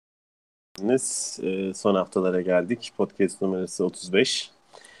geldiniz. Son haftalara geldik. Podcast numarası 35.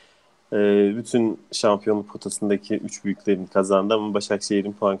 Bütün şampiyonluk potasındaki 3 büyüklerin kazandı ama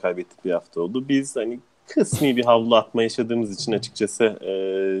Başakşehir'in puan kaybettiği bir hafta oldu. Biz hani kısmi bir havlu atma yaşadığımız için açıkçası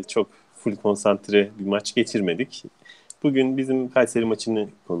çok full konsantre bir maç geçirmedik. Bugün bizim Kayseri maçını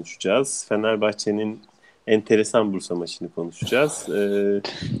konuşacağız. Fenerbahçe'nin enteresan Bursa maçını konuşacağız.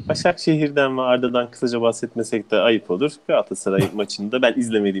 Başakşehir'den ve Arda'dan kısaca bahsetmesek de ayıp olur. Galatasaray maçında ben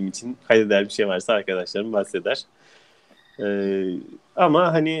izlemediğim için kaydeder bir şey varsa arkadaşlarım bahseder. Ee,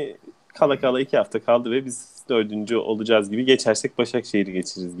 Ama hani kala kala 2 hafta kaldı ve biz dördüncü olacağız gibi geçersek Başakşehir'i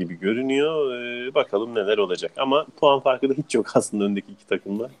geçiririz gibi görünüyor. Bakalım neler olacak. Ama puan farkı da hiç yok aslında öndeki iki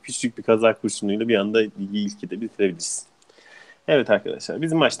takımla. Küçük bir kaza kurşunuyla bir anda ligi ilk de bitirebiliriz. Evet arkadaşlar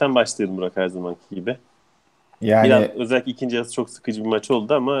bizim maçtan başlayalım Burak her zamanki gibi. Biraz Yani özellikle ikinci yarısı çok sıkıcı bir maç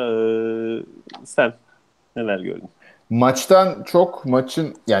oldu ama sen neler gördün? maçtan çok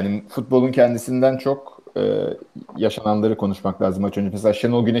maçın yani futbolun kendisinden çok yaşananları konuşmak lazım maç önce. Mesela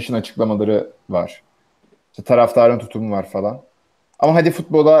Şenol Güneş'in açıklamaları var. İşte taraftarın tutumu var falan. Ama hadi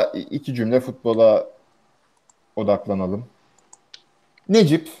iki cümle futbola odaklanalım.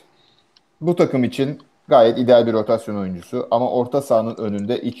 Necip bu takım için gayet ideal bir rotasyon oyuncusu ama orta sahanın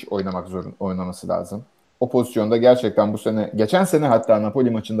önünde iç oynaması lazım. O pozisyonda gerçekten bu sene, geçen sene hatta Napoli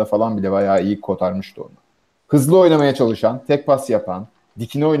maçında falan bile bayağı iyi kotarmıştı onu. Hızlı oynamaya çalışan, tek pas yapan,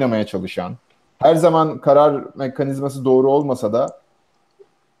 dikine oynamaya çalışan, her zaman karar mekanizması doğru olmasa da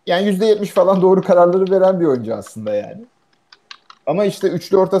yani %70 falan doğru kararları veren bir oyuncu aslında yani. Ama işte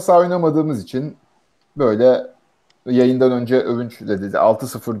üçlü orta saha oynamadığımız için böyle yayından önce Övünç de dedi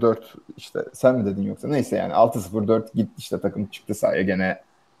 6-0-4 işte sen mi dedin yoksa neyse yani 6-0-4 gitti işte takım çıktı sahaya gene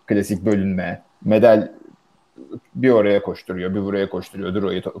klasik bölünme. Medel bir oraya koşturuyor bir buraya koşturuyor dur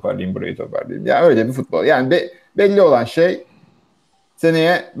orayı toparlayayım burayı toparlayayım. Ya öyle bir futbol yani belli olan şey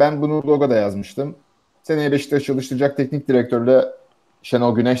seneye ben bunu bloga da yazmıştım. Seneye Beşiktaş çalıştıracak teknik direktörle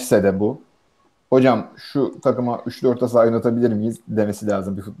Şenol Güneşse de bu. Hocam şu takıma üçlü orta saha oynatabilir miyiz demesi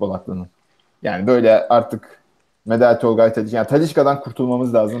lazım bir futbol aklının. Yani böyle artık Medel Tolgay Talisca. Yani Talisca'dan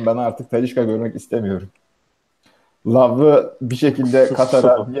kurtulmamız lazım. Ben artık Talisca görmek istemiyorum. Love'ı bir şekilde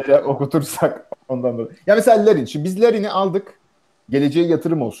Katar'a bir yere okutursak ondan dolayı. Ya mesela Larin. Şimdi biz Larin'i aldık. Geleceğe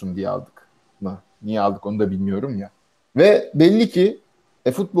yatırım olsun diye aldık. Niye aldık onu da bilmiyorum ya. Ve belli ki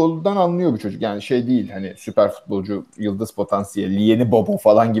futboldan anlıyor bu çocuk. Yani şey değil hani süper futbolcu, yıldız potansiyeli, yeni Bobo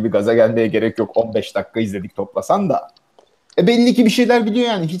falan gibi gaza gelmeye gerek yok. 15 dakika izledik toplasan da. Belli ki bir şeyler biliyor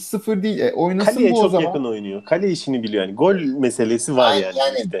yani. Hiç sıfır değil. Oynasın Kaleye bu o çok zaman. yakın oynuyor. Kale işini biliyor yani. Gol meselesi var yani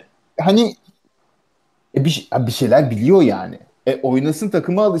Yani işte. hani bir şeyler biliyor yani. Oynasın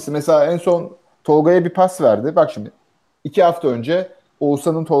takımı alışsın. Mesela en son Tolga'ya bir pas verdi. Bak şimdi 2 hafta önce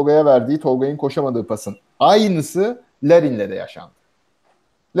Oğuzhan'ın Tolga'ya verdiği Tolga'nın koşamadığı pasın aynısı Larin'le de yaşandı.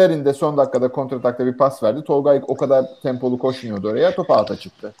 Larin de son dakikada kontratakta bir pas verdi. Tolgay o kadar tempolu koşmuyordu oraya. Topu alta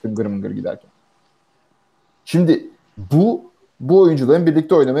çıktı. Tıngır mıngır giderken. Şimdi bu oyuncuların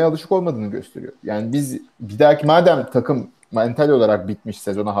birlikte oynamaya alışık olmadığını gösteriyor. Yani biz bir dahaki madem takım mental olarak bitmiş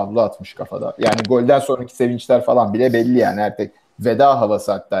sezona havlu atmış kafada. Yani golden sonraki sevinçler falan bile belli yani artık veda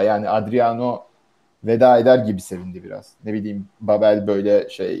havası hatta yani Adriano veda eder gibi sevindi biraz. Ne bileyim Babel böyle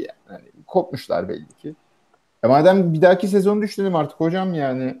şey yani kopmuşlar belli ki. Madem bir dahaki sezon düşünelim artık hocam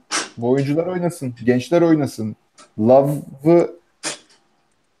yani bu oyuncular oynasın, gençler oynasın. Love'ı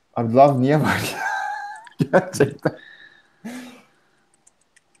abi Love niye var ya? Gerçekten.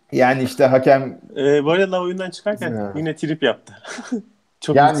 Yani işte hakem Bu arada oyundan çıkarken yine trip yaptı.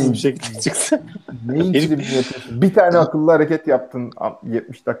 Çok mutsuz bir yani şekilde çıktı. neyin Herif tribini yapıyorsun? Bir tane akıllı hareket yaptın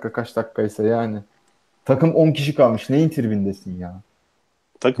 70 dakika kaç dakikaysa yani. Takım 10 kişi kalmış. Neyin tribindesin ya?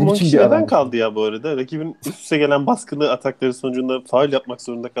 takım Ne 10 biçim kişi bir neden adamsın? kaldı ya bu arada? Rakibin üst üste gelen baskılı atakları sonucunda faul yapmak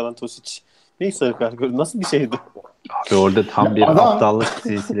zorunda kalan Tosic. Neyi sarı kart gördü? Nasıl bir şeydi? Abi orada tam Ya bir adam aptallık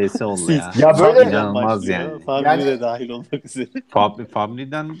silsilesi oldu Siz ya. ya böyle Fabri'den İnanılmaz başlıyor. yani. Fabri yani de dahil olmak üzere.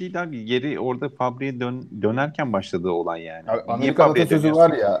 Fabri'den değil abi. Yeri orada Fabri'ye dönerken başladığı olay yani. Niye Amerikan Fabri'ye atasözü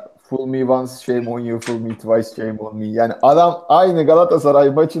var dönüyorsun ki? ya fool me once shame on you fool me twice shame on me. Yani adam aynı Galatasaray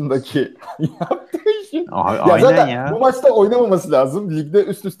maçındaki yaptığı işi. Ya Aynen zaten bu ya. maçta oynamaması lazım. Ligde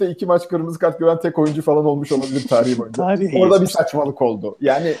üst üste 2 maç kırmızı kart gören tek oyuncu falan olmuş olabilir tarihi boyunca. Tarihe Orada bir geçmiş. saçmalık oldu.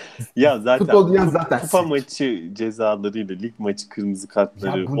 Yani Ya zaten futbol dünyası zaten kupa silik. maçı cezalarıyla lig maçı kırmızı Ya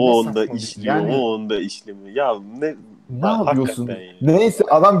kartları bu ne o onda saçmalık. işliyor Yani o onda işlemiyor. Ya ne ne hakikaten yapıyorsun? ya. Neyse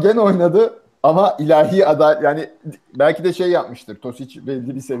adam gene oynadı ama ilahi adalet yani belki de şey yapmıştır. Tosic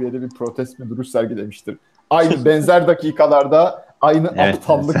belli bir seviyede bir protest mi duruş sergilemiştir. Aynı benzer dakikalarda aynı Evet.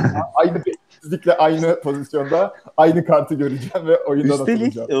 aptallıkla aynı Eşitsizlikle aynı pozisyonda aynı kartı göreceğim ve oyundan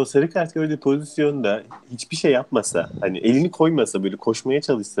Üstelik atılacağım. o sarı kart gördüğü pozisyonda hiçbir şey yapmasa, hani elini koymasa, böyle koşmaya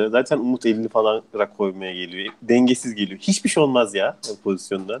çalışsa, zaten Umut elini falan koymaya geliyor. Dengesiz geliyor. Hiçbir şey olmaz ya o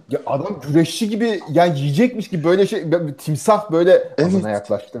pozisyondan. Ya adam güreşçi gibi yani yiyecekmiş gibi böyle timsah böyle ağzına Evet.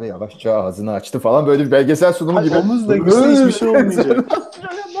 yaklaştı ve yavaşça ağzını açtı falan, böyle bir belgesel sunumu gibi. Omuzla gitse hiçbir şey olmayacak.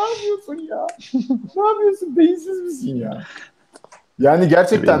 Ne yapıyorsun ya? Ne yapıyorsun? Beyinsiz misin ya? Yani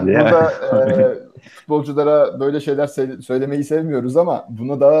gerçekten Evet ya. burada futbolculara böyle şeyler söylemeyi sevmiyoruz ama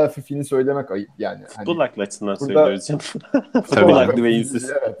buna daha hafifini söylemek ayıp yani. Futbol Hani aklı açısından burada söylüyoruz canım. Futbol Tabii aklı canım. beyinsiz.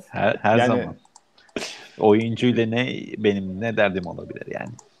 Evet. Her Yani zaman. Oyuncuyla benim ne derdim olabilir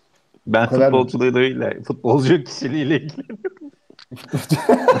yani. Ben bu kadar futbolcu kişiliğiyle ilgili.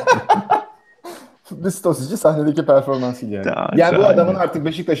 Stosici sahnedeki performansıyla yani. Daha Yani bu şahane. adamın artık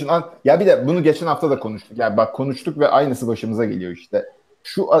Beşiktaş'ın ya bir de bunu geçen hafta da konuştuk. Yani bak konuştuk ve aynısı başımıza geliyor işte.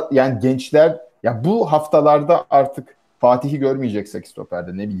 Yani gençler ya bu haftalarda artık Fatih'i görmeyeceksek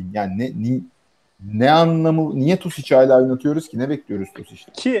stoperde, ne bileyim yani ne anlamı, niye Tosiç'i hala oynatıyoruz ki, ne bekliyoruz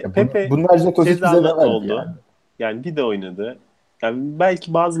Tosiç'ten? Ki Ya Pepe bunlarca Tosiç keza bize ne verdi oldu. yani? Yani Vida oynadı. Yani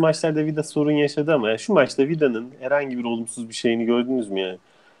belki bazı maçlarda Vida sorun yaşadı ama şu maçta Vida'nın herhangi bir olumsuz bir şeyini gördünüz mü yani?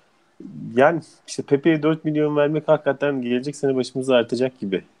 Yani işte Pepe'ye 4 milyon vermek hakikaten gelecek sene başımıza artacak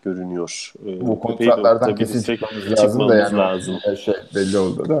gibi görünüyor. Bu Pepe'yi de kontratlardan kesin okutabilirsek çıkmamız lazım da çıkmamız yani lazım. belli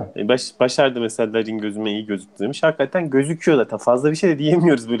oldu da. Başardı mesela, Larin gözüme iyi gözüktü demiş. Hakikaten gözüküyor zaten. Fazla bir şey de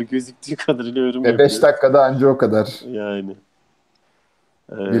diyemiyoruz, böyle gözüktüğü kadarıyla yorum Ve 5 yapıyoruz. dakikada anca o kadar. Yani.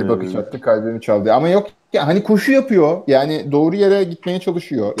 Bir bakış attı, kalbimi çaldı. Ama yok ya, hani koşu yapıyor. Yani doğru yere gitmeye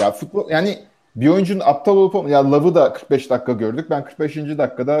çalışıyor. Ya futbol yani bir oyuncunun aptal olup ya Love'ı da 45 dakika gördük. Ben 45.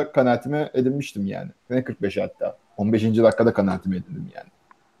 dakikada kanaatime edinmiştim yani. Ne 45 hatta. 15. dakikada kanaatime edindim yani.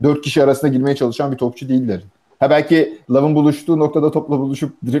 4 kişi arasında girmeye çalışan bir topçu değiller. Ha belki Love'ın buluştuğu noktada topla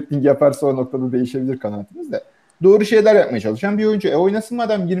buluşup dribbling yaparsa o noktada değişebilir kanaatimiz de. Doğru şeyler yapmaya çalışan bir oyuncu. Oynasın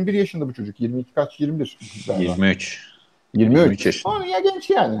madem, 21 yaşında bu çocuk. 22 kaç? 21 galiba. 23. 23 yaşında. Ama ya genç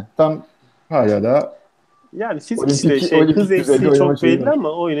yani. Tam hala da yani fizik olimpik, işte hız olimpik düzeyde eksiği oynama çok şeyi belli var. ama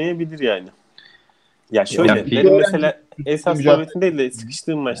oynayabilir yani. Ya Ya şöyle olimpik derim öğrenci mesela, esas mücadele. forvetin değil de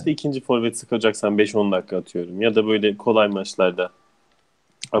sıkıştığım maçta ikinci forvet sıkacaksan 5-10 dakika atıyorum. Ya da böyle kolay maçlarda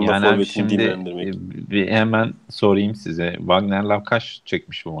ana Yani abi forvetini şimdi dinlendirmek. bir hemen sorayım size. Wagner Love kaç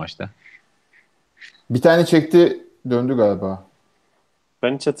çekmiş bu maçta? Bir tane çekti, döndü galiba.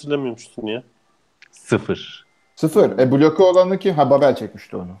 Ben hiç hatırlamıyormuşsun ya. 0. 0. Bloke olanı ki Babel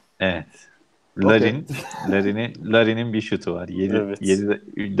çekmişti onu. Evet. Okey. Larin'in bir şutu var. Evet.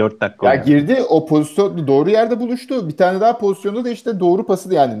 4 dakika Ya oynadı. girdi o pozisyon, doğru yerde buluştu. Bir tane daha pozisyonda da işte doğru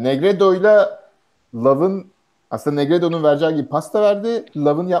pası, yani Negredo'yla Love'ın, aslında Negredo'nun vereceği gibi pasta verdi.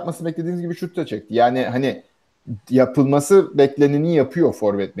 Love'ın yapması beklediğiniz gibi şut da çekti. Yani hani yapılması bekleneni yapıyor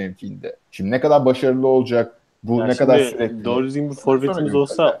forvet mevkiinde. Şimdi ne kadar başarılı olacak, bu Ya ne kadar şimdi sürekli. doğru düzgün bir Sonra forvetimiz göreceğiz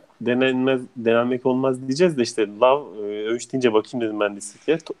olsa de. denenmek olmaz diyeceğiz de işte Övüş deyince bakayım dedim ben de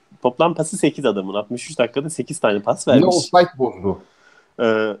siteye. Toplam pası 8 adamın. 63 dakikada 8 tane pas Yine vermiş. offside bozdu.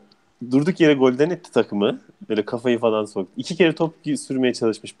 Ee, Durduk yere golden etti takımı. Böyle kafayı falan soktu. 2 kere top sürmeye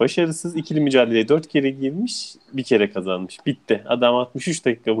çalışmış. Başarısız. İkili mücadeleye 4 kere girmiş. Bir kere kazanmış. Bitti. Adam 63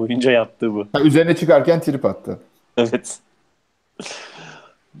 dakika boyunca yaptığı bu. Üzerine çıkarken trip attı. Evet.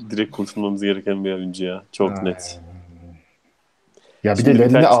 Direkt kurtulmamız gereken bir oyuncu ya. Çok Ay. net. Ya bir de Şimdi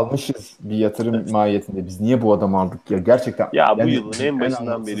Larin'i birkaç... almışız bir yatırım mahiyetinde. Biz niye bu adamı aldık ya? Gerçekten Ya bu yani yılın en başından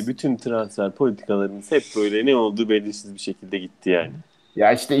beri anlamsız. bütün transfer politikalarımız hep böyle ne olduğu belirsiz bir şekilde gitti yani.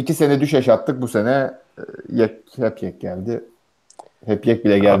 Ya işte 2 sene düşeş attık, bu sene hep yek geldi. Hep yek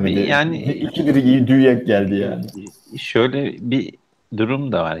bile Abi gelmedi. yani 2-1 iyi yek geldi yani. şöyle bir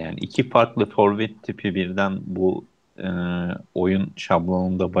durum da var yani. İki farklı forvet tipi birden bu e, oyun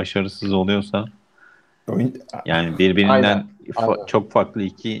şablonunda başarısız oluyorsa Oyun- yani Aynen. birbirinden Aynen. çok farklı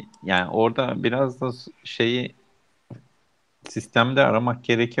iki, yani orada biraz da şeyi sistemde aramak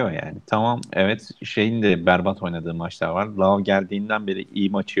gerekiyor yani. Tamam, evet, şeyin de berbat oynadığı maçlar var. Love geldiğinden beri iyi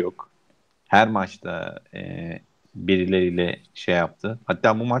maçı yok. Her maçta birileriyle şey yaptı.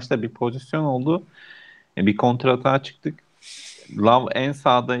 Hatta bu maçta bir pozisyon oldu. Bir kontratağa çıktık. Love en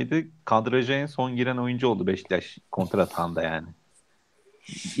sağdaydı. Kadraja en son giren oyuncu oldu Beşiktaş kontratağında yani.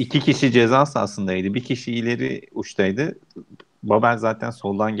 İki kişi ceza sahasındaydı. Bir kişi ileri uçtaydı. Babel zaten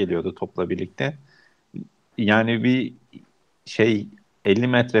soldan geliyordu topla birlikte. Yani bir şey 50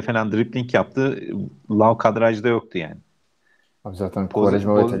 metre falan dribbling yaptı. Love kadrajda yoktu yani. Abi zaten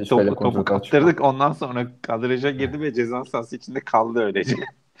Quaresma ve Talisca ile Topu kontrata çıkmak. kaptırdık. Ondan sonra kadraja girdi ve ceza sahası içinde kaldı öylece.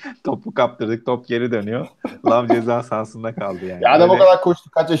 Topu kaptırdık. Top geri dönüyor. Love ceza sahasında kaldı yani. Ya adam o Öyle kadar koştu.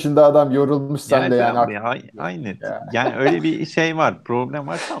 Kaç yaşında adam, yorulmuş sen de yani yani. tamam ya, aynı. Ya. Yani öyle bir şey var. Problem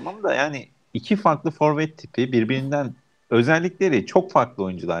var tamam da yani iki farklı forvet tipi birbirinden özellikleri çok farklı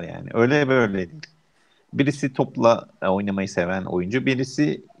oyuncular yani. Öyle böyle değil. Birisi topla oynamayı seven oyuncu,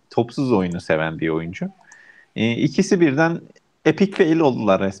 birisi topsuz oyunu seven bir oyuncu. İkisi birden epic fail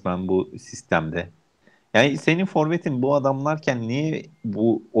oldular resmen bu sistemde. Yani senin forvetin bu adamlarken niye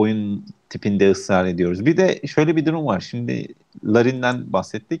bu oyun tipinde ısrar ediyoruz? Bir de şöyle bir durum var. Şimdi Larin'den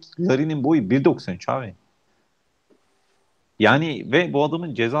bahsettik. Larin'in boyu 1.93 abi. Yani ve bu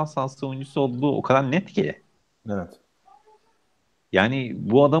adamın ceza sahası oyuncusu olduğu o kadar net ki. Evet. Yani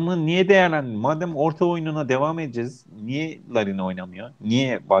bu adamı niye madem orta oyununa devam edeceğiz, niye Larin oynamıyor?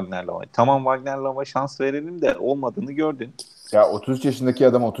 Niye Wagner'le oynuyor? Tamam, Wagner'le şans verelim de olmadığını gördün. Ya 33 yaşındaki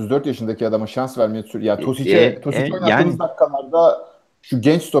adama, 34 yaşındaki adama şans vermeye ya Tosic'e oynattığımız Yani dakikalarda şu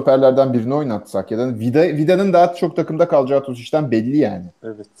genç stoperlerden birini oynatsak ya da Vida'nın daha çok takımda kalacağı Tosic'ten belli yani.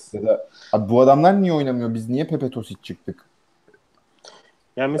 Evet. Ya da abi bu adamlar niye oynamıyor? Biz niye Pepe Tosic çıktık?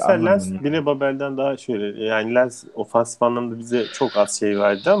 Yani mesela Lens Anlamadım bile Babel'den daha şöyle, yani Lens ofansif anlamda bize çok az şey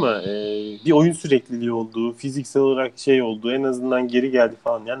verdi ama bir oyun sürekliliği olduğu, fiziksel olarak şey olduğu, en azından geri geldi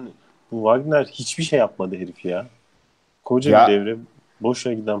falan. Yani bu Wagner hiçbir şey yapmadı herif ya. Koca bir Ya devre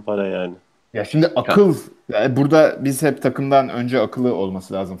boşa giden para yani. ya şimdi akıl yani burada biz hep takımdan önce akıllı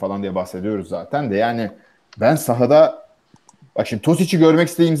olması lazım falan diye bahsediyoruz zaten de yani ben sahada bak şimdi Tosic'i görmek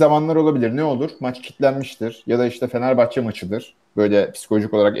istediğim zamanlar olabilir. Ne olur? Maç kilitlenmiştir ya da işte Fenerbahçe maçıdır. Böyle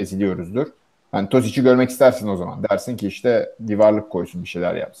psikolojik olarak eziliyoruzdur. Yani Tosic'i görmek istersin o zaman. Dersin ki işte divarlık koysun bir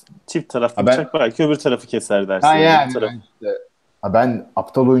şeyler yapsın. Çift taraflı Ha ben bıçak belki öbür tarafı keser ha dersin yani. Bu yani taraf. ben işte ben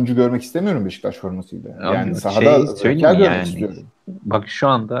aptal oyuncu görmek istemiyorum Beşiktaş formasıyla. Yani abi sahada şey söyleyeyim zeker mi görmek yani? istiyorum. Bak şu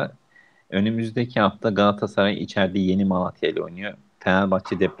anda önümüzdeki hafta Galatasaray içeride Yeni Malatya ile oynuyor.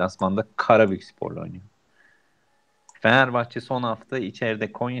 Fenerbahçe deplasmanda Karabükspor'la oynuyor. Fenerbahçe son hafta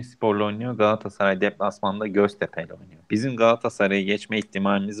içeride Konyaspor'la oynuyor. Galatasaray deplasmanda Göztepe'yle oynuyor. Bizim Galatasaray'ı geçme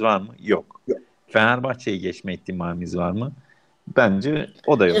ihtimalimiz var mı? Yok. Fenerbahçe'yi geçme ihtimalimiz var mı? Bence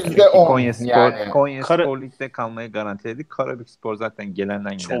o da yok. Çünkü %10 yani. Kara Konyaspor ligde kalmayı garantiledi. Karabükspor zaten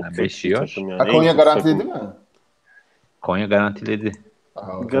gelenden çok gidenden kötü 5 bir yiyor. takım yani. Ha, En Konya kötü garantiledi takım. mi? Konya garantiledi.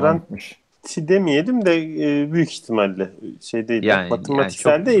 Aha, o zaman Garanti gitmiş. demeyelim de büyük ihtimalle şey değil de Yani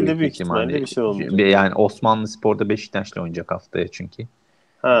matematiksel çok değil de büyük büyük ihtimalle ihtimalle bir şey olmayacak. yani Osmanlıspor'da Beşiktaş'la oynayacak haftaya çünkü.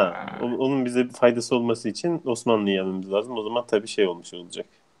 Ha, onun bize bir faydası olması için Osmanlı'yı yenmemiz lazım. O zaman tabii şey olmuş olacak.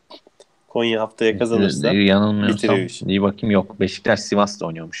 Konya haftaya kazanırsa bitiriyor Yanılmıyorsam işi. iyi bakayım, yok. Beşiktaş Sivas'ta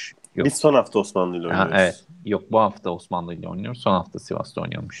oynuyormuş. Yok. Biz son hafta Osmanlı ile Ha, evet. oynuyoruz. Yok, bu hafta Osmanlı ile oynuyoruz. Son hafta Sivas'ta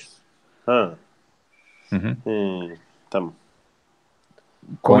oynuyormuşuz. Ha. Hı hı. Tamam.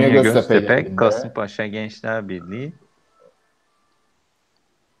 Konya Konya Göztepe ile Göztepe, elinde. Kasımpaşa Gençler Birliği.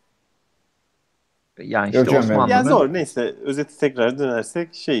 Yani Yok işte canım Ya benim. zor, Osmanlı'nın neyse özeti tekrar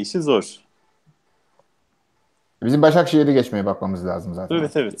dönersek şey işi zor. Bizim Başakşehir'i geçmeye bakmamız lazım zaten Evet,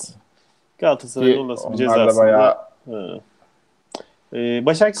 artık yani. evet. Galatasaray'ın Ki olası bir onlarla cezasında. bayağı Ha.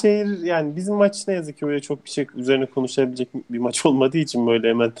 Başakşehir, yani bizim maç ne yazık ki böyle çok bir şey üzerine konuşabilecek bir maç olmadığı için böyle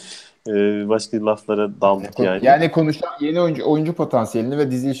hemen başka laflara daldık yani. yani konuşan yeni oyuncu potansiyelini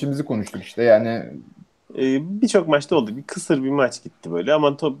ve dizilişimizi konuştuk işte. Yani Birçok maçta oldu. Bir kısır bir maç gitti böyle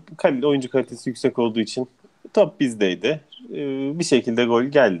ama oyuncu kalitesi yüksek olduğu için top bizdeydi. Bir şekilde gol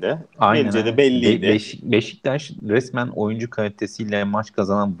geldi. aynen Geleceği de evet. belliydi. Beşiktaş resmen oyuncu kalitesiyle maç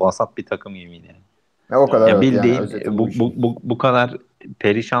kazanan vasat bir takım gibiydi. o kadar Ya evet yani bildiğin özeti bu işin. bu kadar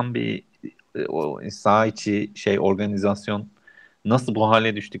perişan bir o saha içi organizasyon nasıl bu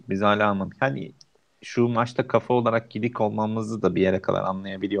hale düştük biz hala anlamadık. Hani şu maçta kafa olarak gidik olmamızı da bir yere kadar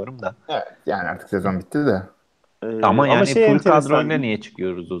anlayabiliyorum da. Evet yani artık sezon bitti de. Ama Ama yani şey full kadroyla enteresan. niye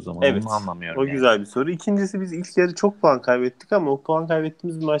çıkıyoruz o zaman? Onu Evet. anlamıyorum O yani. güzel bir soru. İkincisi, biz ilk yarı çok puan kaybettik ama o puan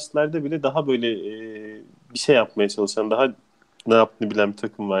kaybettiğimiz maçlarda bile daha böyle bir şey yapmaya çalışan, daha ne yaptığını bilen bir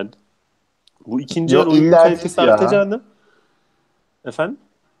takım vardı. Bu ikinci yarı Yok oyunun illa değil kalitesi ya. artacağını, efendim,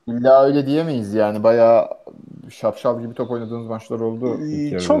 İlla öyle diyemeyiz yani. Bayağı şapşal gibi top oynadığımız maçlar oldu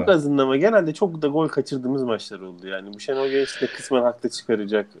ilk çok yarıda. azından ama genelde çok da gol kaçırdığımız maçlar oldu. Yani bu Şenol Güneş de kısmen haklı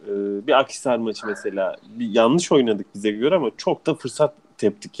çıkaracak. Bir Akhisar maçı mesela, bir yanlış oynadık bize göre ama çok da fırsat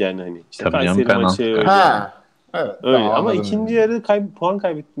teptik yani, hani. İşte Tabii canım, Kayseri maçı penaltı öyle. kaçırdı. Ha. Evet Öyle tamam ama anladım. ikinci yarı puan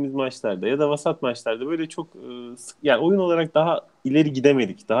kaybettiğimiz maçlarda ya da vasat maçlarda böyle çok yani oyun olarak daha ileri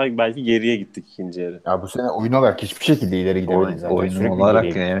gidemedik. Daha belki geriye gittik ikinci yarı. Ya bu sene oyun olarak hiçbir şekilde ileri gidemedik zaten. Oyun Sürekli geriye olarak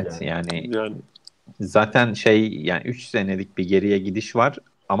gittik evet yani. yani Yani zaten yani 3 senelik bir geriye gidiş var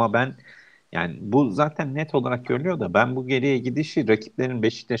ama ben yani bu zaten net olarak görülüyor da ben bu geriye gidişi rakiplerin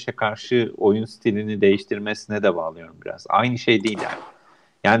Beşiktaş'a karşı oyun stilini değiştirmesine de bağlıyorum biraz. Aynı şey değil yani.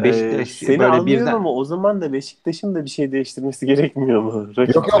 Yani Beşiktaş Seni böyle anlıyorum birden ama o zaman da Beşiktaş'ın da bir şey değiştirmesi gerekmiyor mu? Yok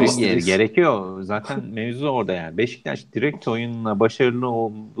Rakip yok. değiştirir. gerekiyor. Zaten mevzu orada yani. Beşiktaş direkt oyunla başarılı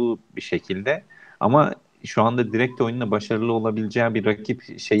olduğu bir şekilde ama şu anda direkt oyunla başarılı olabileceği bir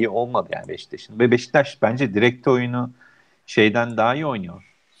rakip şeyi olmadı yani Beşiktaş'ın. Ve Beşiktaş bence direkt oyunu şeyden daha iyi oynuyor.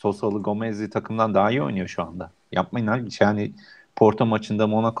 Sosalı Gomez'i takımdan daha iyi oynuyor şu anda. Yapmayın abi. Yani Porto maçında,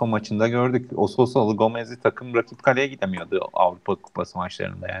 Monaco maçında gördük. O Sosalı Gomez'i takım rakip kaleye gidemiyordu Avrupa Kupası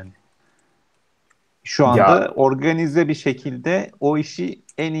maçlarında yani. Şu Ya anda organize bir şekilde o işi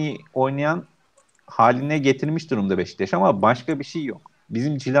en iyi oynayan haline getirmiş durumda Beşiktaş ama başka bir şey yok.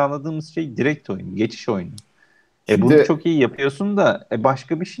 Bizim cilaladığımız şey direkt oyun, geçiş oyunu. Bunu şimdi çok iyi yapıyorsun da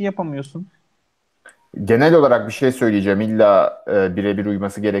başka bir şey yapamıyorsun. genel olarak bir şey söyleyeceğim. İlla birebir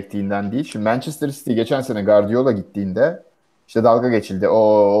uyması gerektiğinden değil. Şimdi Manchester City geçen sene Guardiola gittiğinde işte dalga geçildi.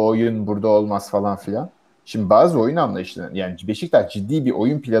 O oyun burada olmaz falan filan. Şimdi bazı oyun anlayışları yani Beşiktaş ciddi bir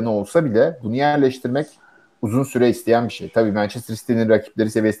oyun planı olsa bile bunu yerleştirmek uzun süre isteyen bir şey. Tabii Manchester City'nin rakipleri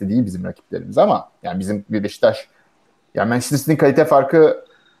seviyesinde değil bizim rakiplerimiz ama yani bizim bir Beşiktaş yani Manchester City'nin kalite farkı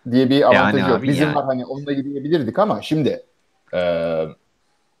diye bir Yani avantajı yok. abi Bizim yani. var hani onunla gidebilirdik ama şimdi e,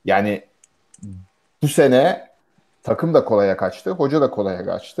 yani bu sene takım da kolaya kaçtı, hoca da kolaya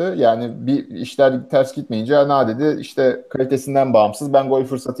kaçtı. Yani bir işler ters gitmeyince ne dedi işte kalitesinden bağımsız ben gol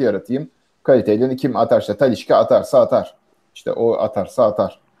fırsatı yaratayım. Kaliteyle kim atarsa Talisca atarsa atar. İşte o atarsa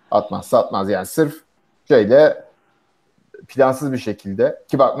atar. Atmazsa atmaz. Yani sırf şeyle plansız bir şekilde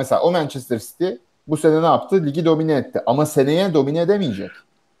ki bak mesela o Manchester City bu sene ne yaptı? Ligi domine etti. Ama seneye domine edemeyecek.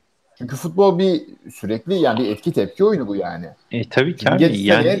 Çünkü futbol bir sürekli yani bir etki tepki oyunu bu yani. Tabii ki Çünkü geç abi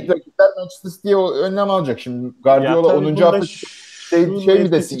seneye yani. rakipler Manchester City'ye önlem alacak. Şimdi Ya Guardiola tabii 10. bunda hafta çıkıp şunun şey mi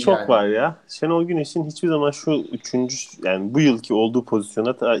etkisi desin çok yani? var ya. Şenol Güneş'in hiçbir zaman şu üçüncü yani bu yılki olduğu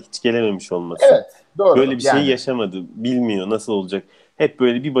pozisyona hiç gelememiş olması. Evet, doğru. Böyle bir şey Yani yaşamadı. Bilmiyor nasıl olacak. Hep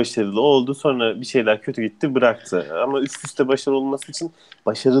böyle bir başarılı oldu. Sonra bir şeyler kötü gitti bıraktı. Ama üst üste başarılı olması için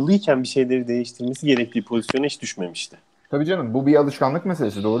başarılıyken bir şeyleri değiştirmesi gerektiği pozisyona hiç düşmemişti. tabii canım bu bir alışkanlık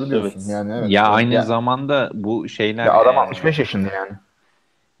meselesi. Doğru diyorsun. Evet. Yani evet. Ya aynı Ya, zamanda bu şeyler ya adam 65 yaşında yani.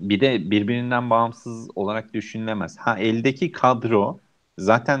 bir de birbirinden bağımsız olarak düşünülemez. Ha, eldeki kadro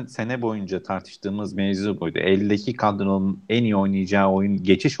zaten sene boyunca tartıştığımız mevzu buydu. Eldeki kadronun en iyi oynayacağı oyun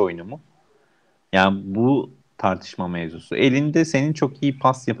geçiş oyunu mu? Yani bu tartışma mevzusu. Elinde senin çok iyi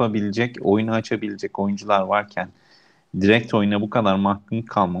pas yapabilecek, oyunu açabilecek oyuncular varken direkt oyuna bu kadar mahkum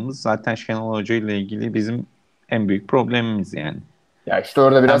kalmamız zaten Şenol Hoca ile ilgili bizim en büyük problemimiz yani. Ya işte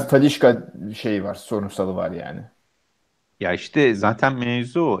orada biraz Hem Talisca şey var, sorunsalı var yani. ya işte zaten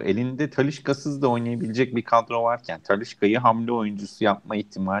mevzu o. Elinde Talisca'sız da oynayabilecek bir kadro varken, Talisca'yı hamle oyuncusu yapma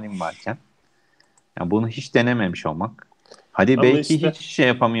ihtimalin varken, ya bunu hiç denememiş olmak. Hadi Ama belki işte hiç şey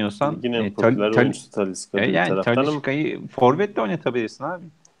yapamıyorsan, ligin en popüler oyuncusu Talisca bir yani taraftan ama Talisca'yı forvetle oynatabilirsin abi.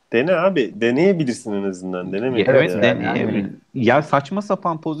 dene abi. Deneyebilirsin en azından. Ya Denemedi Evet evet yani. yani hani ya saçma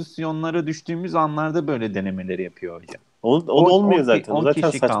sapan pozisyonlara düştüğümüz anlarda böyle denemeleri yapıyor hoca. O da olmuyor zaten. O 10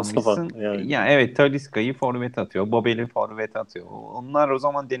 zaten kişi saçma sapan kalmışsın. yani. Ya evet Talisca'yı forvet atıyor. Babel'i forvet atıyor. Onlar o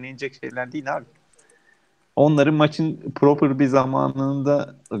zaman deneyecek şeyler değil abi. Onları maçın proper bir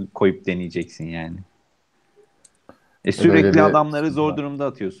zamanında koyup deneyeceksin yani. böyle Sürekli bir adamları sıkıntı zor var. durumda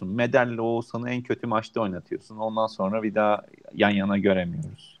atıyorsun. Medell'le Oğuzhan'ı en kötü maçta oynatıyorsun. Ondan sonra bir daha yan yana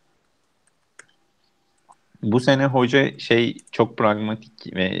göremiyoruz. Bu sene hoca çok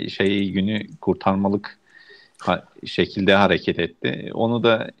pragmatik ve günü kurtarmalık şekilde hareket etti. Onu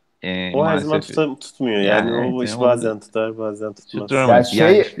da O her zaman maalesef tutmuyor yani. yani O evet iş onu da bazen tutar bazen tutmaz. Ya tutturamadık.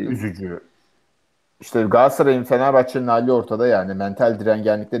 Yani şey işte üzücü. İşte Galatasaray'ın Fenerbahçe'nin hali ortada yani mental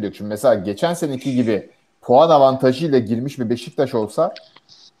direngenlikte diyor. Şimdi mesela geçen seneki gibi puan avantajıyla girmiş bir Beşiktaş olsa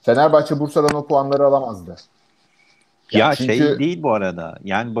Fenerbahçe Bursa'dan o puanları alamazdı. Yani ya çünkü değil bu arada.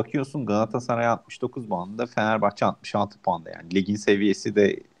 Yani bakıyorsun Galatasaray 69 puanda, Fenerbahçe 66 puanda yani. Ligin seviyesi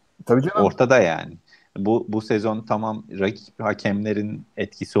de tabii canım. ortada yani. Bu sezon tamam rakip hakemlerin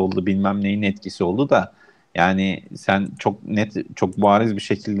etkisi oldu, bilmem neyin etkisi oldu da yani sen çok net, çok bariz bir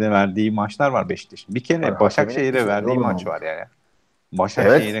şekilde verdiği maçlar var Beşiktaş'ın. Bir Tabii kere hakemin Başakşehir'e etkisi var verdiği oğlum maç onun. var ya. Evet.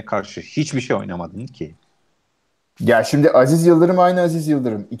 Başakşehir'e karşı hiçbir şey oynamadın ki. Ya şimdi Aziz Yıldırım aynı Aziz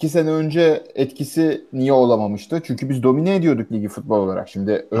Yıldırım. 2 sene önce etkisi niye olamamıştı? Çünkü biz domine ediyorduk ligi futbol olarak.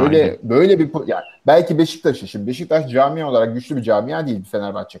 Şimdi Aynen. öyle böyle bir yani belki Beşiktaş'ı şimdi Beşiktaş cami olarak güçlü bir camia değil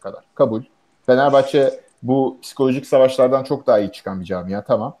Fenerbahçe kadar. Kabul. Fenerbahçe bu psikolojik savaşlardan çok daha iyi çıkan bir camia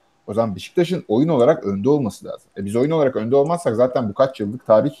tamam. O zaman Beşiktaş'ın oyun olarak önde olması lazım. Biz oyun olarak önde olmazsak zaten bu kaç yıllık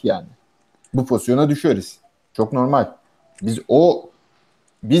tarih yani. Bu pozisyona düşeriz. Çok normal. Biz o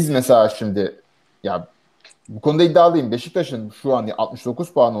biz mesela şimdi ya bu konuda iddialıyım. Beşiktaş'ın şu an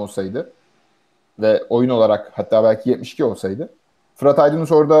 69 puan olsaydı ve oyun olarak hatta belki 72 olsaydı Fırat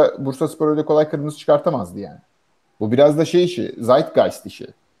Aydınus orada Bursaspor öyle kolay kırmızı çıkartamazdı yani. Bu biraz da şey işi, zeitgeist işi.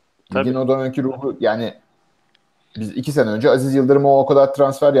 Ligin Tabii. o dönemki ruhu yani biz 2 sene önce Aziz Yıldırım o kadar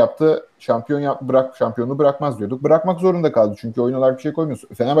transfer yaptı. Şampiyonluğu bırakmaz diyorduk. Bırakmak zorunda kaldı. Çünkü oyun olarak bir şey koymuyorsun.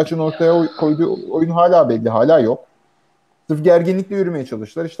 Fenerbahçe'nin ortaya koyduğu oyun hala belli. Hala yok. Sırf gerginlikle yürümeye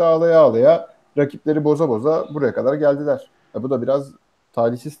çalıştılar. İşte ağlaya ağlaya rakipleri boza boza buraya kadar geldiler. Bu da biraz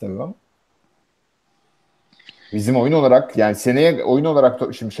talihsiz tabii ama. Bizim oyun olarak yani seneye oyun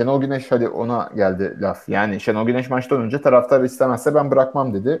olarak şimdi Şenol Güneş hadi ona geldi laf. Yani Şenol Güneş maçtan önce taraftar istemezse ben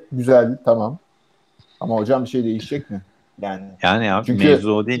bırakmam dedi. Güzel, tamam. Ama hocam bir şey değişecek mi? Yani abi Çünkü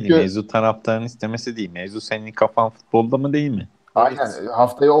mevzu o değil. Mevzu taraftarın istemesi değil. Mevzu senin kafan futbolda mı değil mi? aynen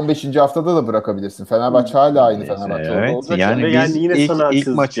haftaya 15. haftada da bırakabilirsin. Fenerbahçe hala aynı Fenerbahçe orada Evet. olacak. Yani Ve biz yani yine ilk sana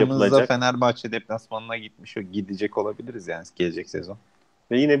haksızlık maçımızda yapılacak. Fenerbahçe deplasmanına gidecek olabiliriz yani gelecek sezon.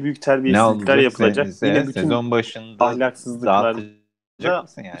 Ve yine büyük Ne terbiyesizlikler olacak? yapılacak. Yine bütün Sezon başında ahlaksızlıklarda dağıtacak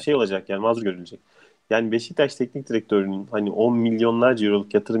mısın yani? şey olacak yani mazur görülecek. Yani Beşiktaş teknik direktörünün hani 10 milyonlarca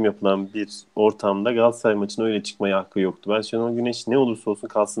euroluk yatırım yapılan bir ortamda Galatasaray maçına öyle çıkmaya hakkı yoktu. Ben Şenol Güneş ne olursa olsun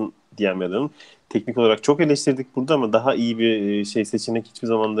kalsın diyen bir adamım. Teknik olarak çok eleştirdik burada ama daha iyi bir seçenek hiçbir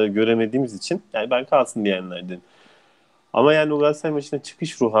zaman da göremediğimiz için yani ben kalsın diyenlerden. Ama yani o Galatasaray maçına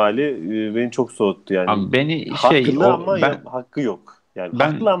çıkış ruh hali beni çok soğuttu yani. Abi beni Haklı ama ben hakkı yok. Yani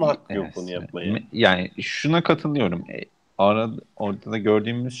ben haklı ama hakkı yok onu evet, yapmaya. yani şuna katılıyorum. Orada da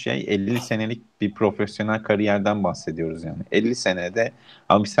gördüğümüz şey 50 senelik bir profesyonel kariyerden bahsediyoruz yani. 50 senede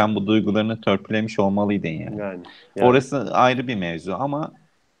abi sen bu duygularını törpülemiş olmalıydın yani. Yani Orası ayrı bir mevzu ama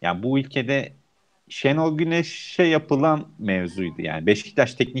ya bu ülkede Şenol Güneş'e yapılan mevzuydu yani.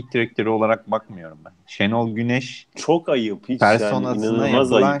 Beşiktaş teknik direktörü olarak bakmıyorum ben. Şenol Güneş çok ayıp hiç yani personasına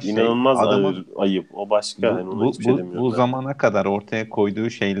inanılmaz yapılan ayıp, şey inanılmaz adamın ağır ayıp. O başka hani ona hiçbir şey bu demiyorum ben. zamana kadar ortaya koyduğu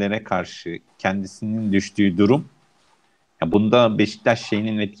şeylere karşı kendisinin düştüğü durum ya bunda Beşiktaş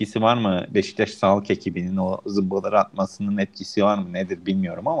şeyinin etkisi var mı? Beşiktaş sağlık ekibinin o zıbbaları atmasının etkisi var mı? Nedir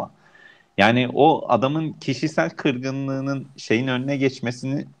bilmiyorum ama yani o adamın kişisel kırgınlığının şeyin önüne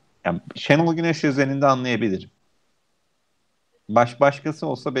geçmesini yani Şenol Güneş üzerinde anlayabilirim. Başkası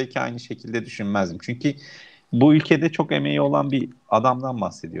olsa belki aynı şekilde düşünmezdim. Çünkü bu ülkede çok emeği olan bir adamdan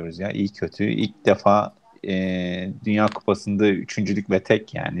bahsediyoruz ya. İyi kötü ilk defa Dünya Kupası'nda üçüncülük ve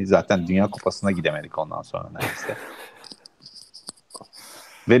tek yani. Zaten Dünya Kupası'na gidemedik ondan sonra neredeyse.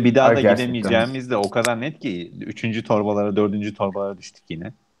 Ve bir daha Ay da gerçekten gidemeyeceğimiz de o kadar net ki üçüncü torbalara, dördüncü torbalara düştük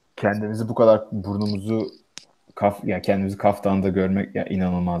yine. kendimizi bu kadar burnumuzu ya kendimizi kaftanda görmek ya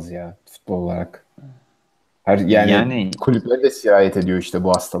inanılmaz ya futbol olarak. Yani Yani kulüpler de sirayet ediyor işte bu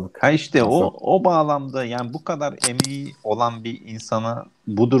hastalık. ha işte Hastalık. o bağlamda yani bu kadar emeği olan bir insana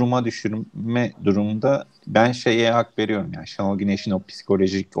bu duruma düşürme durumunda ben şeye hak veriyorum yani Şenol Güneş'in o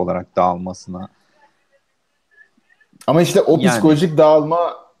psikolojik olarak dağılmasına. Ama işte o Yani psikolojik dağılma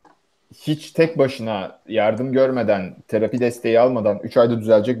hiç tek başına yardım görmeden, terapi desteği almadan 3 ayda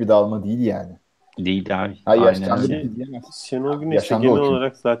düzelecek bir dağılma değil yani. değil abi. Ha Aynen yaşlandı öyle. bitti diyemez. Şenol Güneş de Yaşandı genel o çünkü.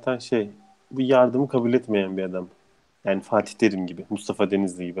 olarak zaten bu yardımı kabul etmeyen bir adam. Yani Fatih Terim gibi, Mustafa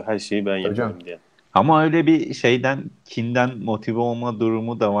Denizli gibi her şeyi ben Tabii canım. yaparım diye. Ama öyle bir şeyden kinden motive olma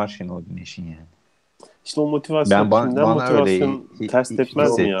durumu da var Şenol Güneş'in yani. İşte o motivasyon kimden Bana öyle motivasyon ters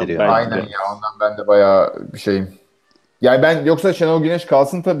tepmez mi ya hissettiriyor belki abi. Aynen de. ya ondan ben de bayağı bir şeyim. Yani ben yoksa Şenol Güneş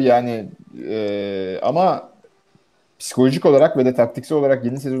kalsın tabii yani ama psikolojik olarak ve de taktiksel olarak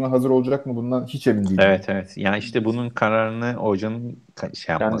yeni sezona hazır olacak mı bundan hiç emin değilim. Evet. Yani işte bunun kararını hocanın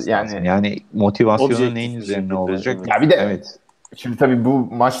şey Yani, yapması lazım. yani Yani motivasyonu neyin Objektif bir üzerine şekilde olacak? evet. ya bir de Evet. şimdi tabii bu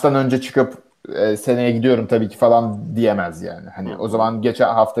maçtan önce çıkıp seneye gidiyorum tabii ki falan diyemez yani. Hı Hani o hı. zaman geçen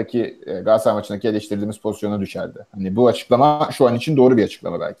haftaki Galatasaray maçındaki eleştirdiğimiz pozisyona düşerdi. Hani bu açıklama şu an için doğru bir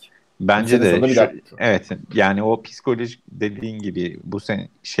açıklama belki. Ama Bence sene de sonunda bir daha. evet yani o psikolojik dediğin gibi bu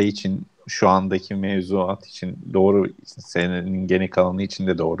şey için şu andaki mevzuat için doğru senenin geri kalanı için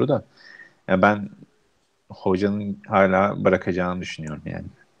de doğru da ya ben hocanın hala bırakacağını düşünüyorum yani.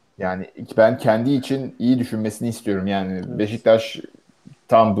 Yani ben kendi için iyi düşünmesini istiyorum. Yani Evet. Beşiktaş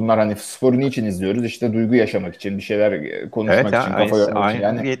tam bunlar hani sporu niçin izliyoruz? İşte duygu yaşamak için, bir şeyler Evet konuşmak ya için, kafa yormak için.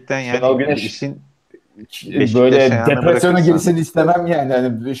 Yani ayrıyetten Şenol yani Güneş işin Beşiktaş böyle ayağına depresyona bırakırsan girsin istemem yani.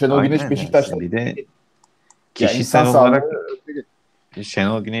 Hani Şenol Güneş aynen Beşiktaş'ta bir de ya insan kişisel olarak sağlığı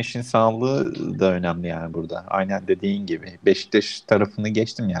Şenol Güneş'in sağlığı da önemli yani burada. Aynen dediğin gibi. Beşiktaş tarafını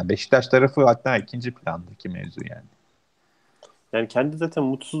geçtim yani. Beşiktaş tarafı hatta ikinci plandaki mevzu yani. Yani kendi zaten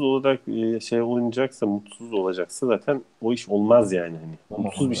mutsuz olarak oynayacaksa, mutsuz olacaksa zaten o iş olmaz yani. Hani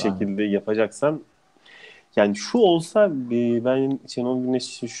mutsuz bir olmamalı yani. şekilde yapacaksan yani şu olsa ben Şenol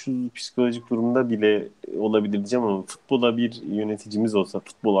Güneş şu psikolojik durumda bile olabilir diyeceğim ama futbola bir yöneticimiz olsa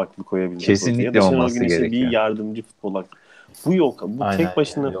futbol aklı koyabilecek ortaya ya da Kesinlikle Şenol olması Güneş'e bir gerekiyor. yardımcı futbol aklı. Bu yok. Bu Aynen tek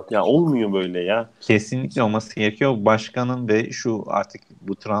başına yani, yok. ya olmuyor böyle ya. Kesinlikle olması gerekiyor. Başkanın ve şu artık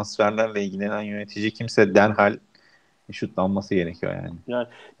bu transferlerle ilgilenen yönetici kimse derhal şutlanması gerekiyor yani. Yani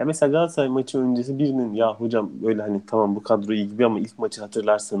ya mesela Galatasaray maçı öncesi birinin ya hocam böyle hani tamam bu kadro iyi gibi ama ilk maçı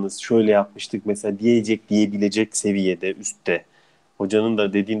hatırlarsanız şöyle yapmıştık mesela diyebilecek seviyede üstte. Hocanın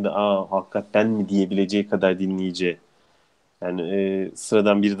da dediğinde hakikaten mi diyebileceği kadar dinleyici. Yani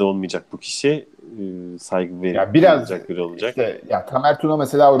sıradan biri de olmayacak bu kişi. Saygı Ya biraz duyulacak biri olacak. işte ya Tamer Tuna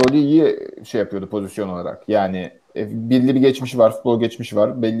mesela o rolü iyi şey yapıyordu pozisyon olarak. Yani belli bir geçmişi var, futbol geçmişi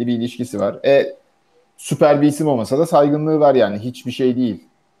var, belli bir ilişkisi var. Süper bir isim olmasa da saygınlığı var yani. Hiçbir şey değil.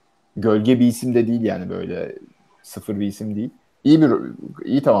 Gölge bir isim de değil yani, böyle sıfır bir isim değil.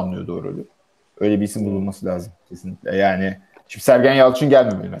 İyi tamamlıyordu o rolü. Öyle bir isim bulunması lazım kesinlikle. Yani şimdi Sergen Yalçın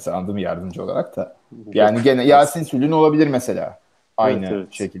gelmemeli mesela, anladın mı, yardımcı olarak da. Yani Yok. gene Yasin Sülün olabilir mesela. Evet, Aynı evet.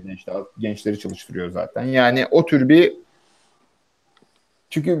 şekilde işte gençleri çalıştırıyor zaten. Yani o tür bir,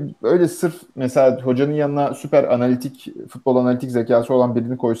 çünkü öyle sırf mesela hocanın yanına süper futbol analitik zekası olan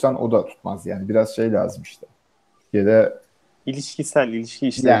birini koysan o da tutmaz yani. Biraz şey lazım işte. Ya da İlişki yani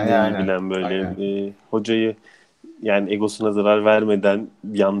işleriyle iyi aynen. bilen böyle Aynen. hocayı yani egosuna zarar vermeden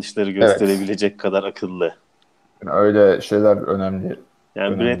yanlışları Evet. gösterebilecek kadar akıllı. Yani öyle şeyler önemli.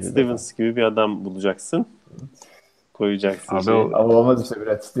 Yani Brad Önemli detay. Stevens gibi bir adam bulacaksın. Koyacaksın Abi şeyi. o Ama olmaz işte,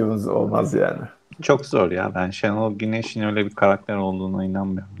 Brad Stevens olmaz yani. çok zor ya. Ben Şenol Güneş'in öyle bir karakter olduğuna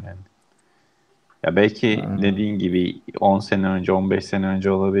inanmıyorum yani. Ya belki Hmm. dediğin gibi 10 sene önce, 15 sene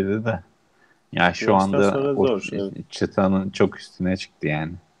önce olabilirdi de. Ya Bu şu yaştan anda sonra o zor. Evet. çıtanın çok üstüne çıktı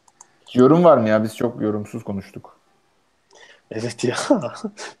yani. Yorum var mı ya? Biz çok yorumsuz konuştuk. Evet ya.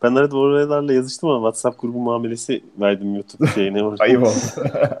 Ben arada oralarla yazıştım ama WhatsApp grubu muamelesi verdim YouTube şeyine orada. Ayıp oldu.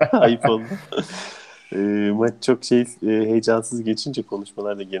 Ayıp oldu. Maç çok heyecansız geçince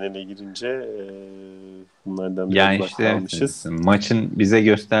konuşmalar da genele girince bunlardan biraz Yani uzak işte evet, kalmışız. maçın bize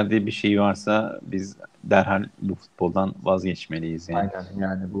gösterdiği bir şey varsa biz derhal bu futboldan vazgeçmeliyiz yani. Aynen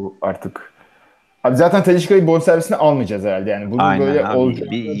yani, bu artık. Abi zaten Talisca'yı bonservisine almayacağız herhalde yani. Bunun Aynen böyle abi. Bir,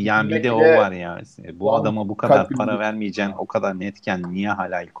 olacağını yani bir düşünmek de o bile var ya. şu Bu an adama bu kalp kadar krizi para geçiriyor vermeyeceksin, falan. o kadar netken niye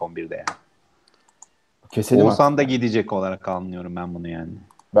hala ilk 11'de yani? Keselim Oğuzhan artık da ya. gidecek olarak anlıyorum ben bunu yani.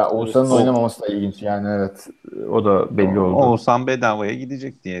 Ben Oğuzhan'ın Evet. oynamaması da ilginç yani, evet. O da belli oldu. Oğuzhan bedavaya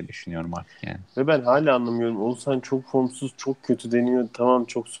gidecek diye düşünüyorum artık yani. Ve ben hala anlamıyorum. Oğuzhan çok formsuz, çok kötü deniyor. Tamam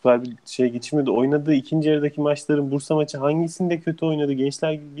çok süper bir şey geçmiyordu. Oynadığı ikinci yarıdaki maçların Bursa maçı hangisinde kötü oynadı?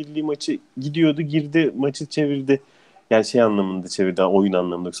 Gençler Birliği maçı gidiyordu, girdi, maçı çevirdi. Yani şey anlamında çevirdi, oyun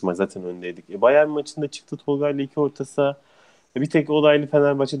anlamında. Yoksa maç zaten öndeydik. Bayern maçında çıktı Tolga ile iki orta saha. Bir tek olaylı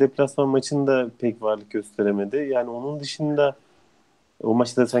Fenerbahçe deplasman maçında pek varlık gösteremedi. Yani onun dışında o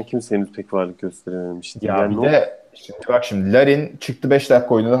maçta zaten kimse henüz pek varlık gösterememişti. Ya Yani bir de şimdi bak, şimdi Larin çıktı 5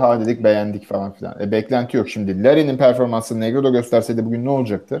 dakika oynadı, ha dedik beğendik falan filan. Beklenti yok şimdi. Larin'in performansını Negredo gösterseydi bugün ne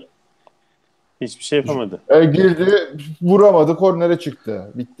olacaktı? hiçbir şey yapamadı. Girdi, vuramadı, kornere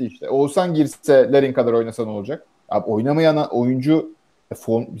çıktı. Bitti işte. Oğuzhan girse Larin kadar oynasa ne olacak? Abi oynamayan oyuncu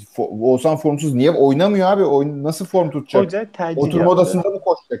Oğuzhan formsuz niye oynamıyor abi? Nasıl form tutacak? Hoca tercih Oturma yaptı. odasında mı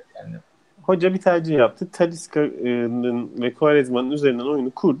koşacak yani? Hoca bir tercih yaptı. Talisca'nın ve Quaresma'nın üzerinden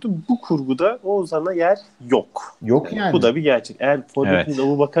oyunu kurdu. Bu kurguda Oğuzhan'a yer yok. Yok Yani bu yani. da bir gerçek. Eğer forvetiniz Evet.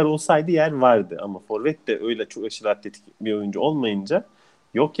 Abubakar olsaydı yer vardı. Ama forvet de öyle çok aşırı atletik bir oyuncu olmayınca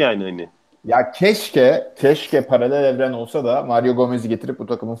yok yani hani. Ya keşke paralel evren olsa da Mario Gomez'i getirip bu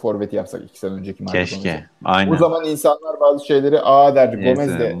takımın forveti yapsak 2 sene önceki Mario Gomez'i. Keşke. O Aynen. zaman insanlar bazı şeyleri der, Gomez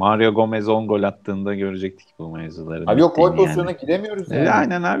Neyse, de. Mario Gomez 10 gol attığında görecektik bu mevzuların Abi yok, gol bittiğini yani. pozisyonuna gidemiyoruz yani.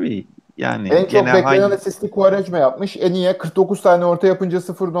 Aynen abi. Yani En gene çok beklenen hangi asisti Quaresma yapmış. Niye? 49 tane orta yapınca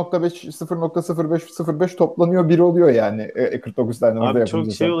 0.5 0.05 toplanıyor, bir oluyor yani. 49 tane orta Abi çok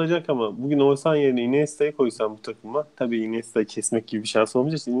yapınca şey sen. olacak ama bugün Oğuzhan yerine Iniesta'yı koysam bu takıma. Tabii Iniesta'yı kesmek gibi bir şans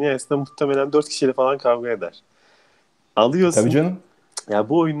olmayacak için Iniesta muhtemelen 4 kişiyle falan kavga eder. Tabii Alıyorsun. canım. Ya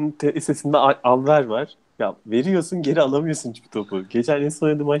bu oyunun tesisinde Alver var. Ya veriyorsun geri alamıyorsun çünkü topu. Geçen en son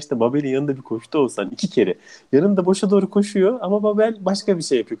oynadığı maçta Babel'in yanında bir koştu olsan 2 kere. Yanında boşa doğru koşuyor ama Babel başka bir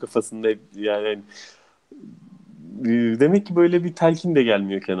şey yapıyor kafasında. Yani demek ki böyle bir telkin de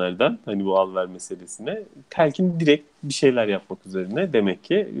gelmiyor kenardan. Hani bu Alver meselesine. Telkin direkt bir şeyler yapmak üzerine. Demek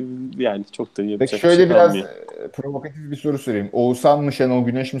ki yani çok da Peki yapacak bir şey şöyle biraz kalmıyor. provokatif bir soru sorayım. Oğuzhan mı Şenol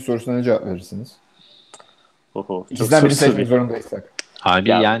Güneş mi sorusuna ne cevap verirsiniz? Oho, çok İkisinden soru birini seçmek soruyor. zorundaysak. abi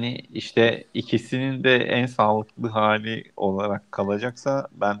Ya yani işte ikisinin de en sağlıklı hali olarak kalacaksa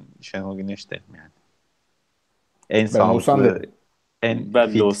ben Şenol Güneş derim yani. En Ben Oğuzhan sağlıklı, derim. en ben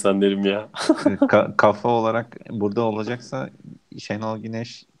de fit olsan derim ya. kafa olarak burada olacaksa Şenol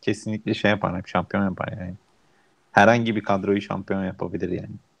Güneş kesinlikle şey yapar, hep şampiyon yapar yani. Herhangi bir kadroyu şampiyon yapabilir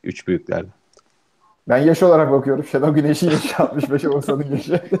yani. Üç büyüklerde. Ben yaş olarak bakıyorum. Şenol Güneş'in yaşı 65, Oğuzhan'ın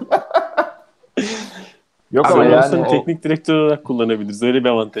yaşı. Yok Biz ama onu yani olsan teknik direktör olarak kullanabiliriz. Öyle bir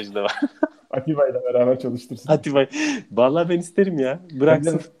avantajı da var. Atiba ile beraber çalıştırsın. Atiba. Vallahi ben isterim ya. Tabii Bıraksın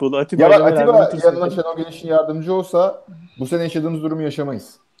canım. futbolu. Atiba Ya bak ile beraber Atiba otursun. yanına Şenol Güneş'in yardımcı olsa bu sene yaşadığımız durumu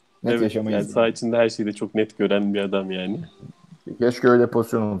yaşamayız. Net Evet. Yani yaşamayız. saha içinde her şeyi de çok net gören bir adam yani. Keşke öyle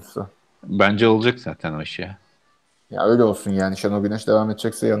pozisyon olursa. Bence olacak zaten o iş ya. Ya öyle olsun yani. Şenol Güneş devam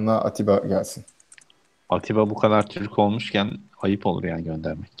edecekse yanına Atiba gelsin. Atiba bu kadar Türk olmuşken ayıp olur yani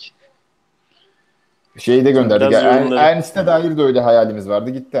göndermek. Şeyi de Şimdi gönderdik. biraz Yani yorumları. Ernst'e dair de öyle hayalimiz vardı.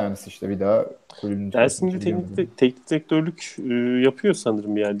 Gitti Ernst işte bir daha kulübün Ersin başına bir gelmedi. teknik direktörlük yapıyor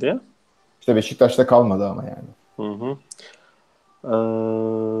sanırım bir yerde ya. İşte Beşiktaş'ta kalmadı ama yani. Hı hı.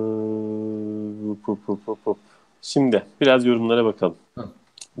 Hop. Şimdi biraz yorumlara bakalım. Hı.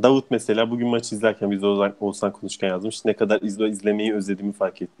 Davut mesela bugün maçı izlerken biz de Oğuzhan konuşurken yazmış. Ne kadar izlemeyi özlediğimi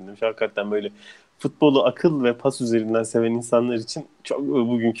fark ettim demiş. Hakikaten böyle futbolu akıl ve pas üzerinden seven insanlar için çok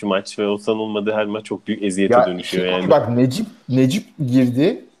bugünkü maç ve Oğuzhan olmadığı her maç çok büyük eziyete Ya dönüşüyor şimdi yani. bak Necip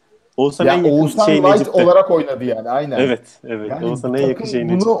girdi. Oğuzhan en Ya yakın Oğuzhan şey Light Necip'ti. olarak oynadı yani aynen. Evet. Yani Oğuzhan en yakın takım şey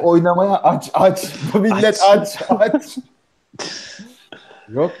bunu Necip'ti. oynamaya aç. Bu millet Aç. aç.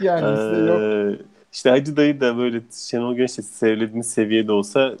 Yok yani isteği yok. İşte Hacı Dayı da böyle Şenol Güneş'le sevildiğimiz seviyede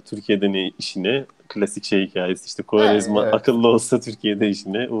olsa Türkiye'de ne işine? Klasik şey hikayesi. İşte Yani Quaresma evet. akıllı olsa Türkiye'de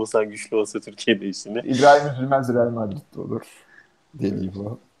işine. Oğuzhan güçlü olsa Türkiye'de işine. İbrahim Üzülmez Real Madrid'de olur. Deli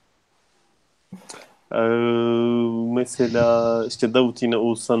bu. Ee, Mesela işte Davut yine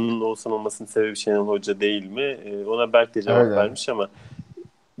Oğuzhan olmasının sebebi Şenol Hoca değil mi? Ona Berk de cevap Öyle. vermiş ama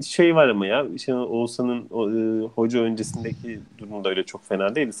şey var ama ya Oğuzhan'ın hoca öncesindeki durumu da öyle çok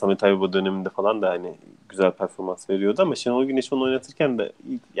fena değildi. Samet Aybaba döneminde falan da hani güzel performans veriyordu ama Şenol Güneş onu oynatırken de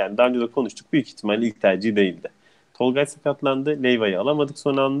yani daha önce de konuştuk büyük ihtimalle ilk tercih değildi. Tolgay sakatlandı. Leyva'yı alamadık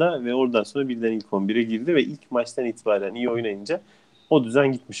son anda ve oradan sonra birden ilk 11'e girdi ve ilk maçtan itibaren iyi oynayınca o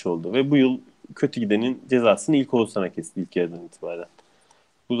düzen gitmiş oldu. Ve bu yıl kötü gidenin cezasını ilk Oğuzhan'a kesti ilk yarıdan itibaren.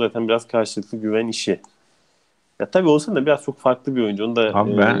 Bu zaten biraz karşılıklı güven işi. Ya tabii olsa da biraz çok farklı bir oyuncu. Onu da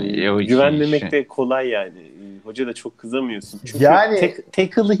Abi ben o güvenmemek de kolay yani. Hoca da çok kızamıyorsun. Çünkü Yani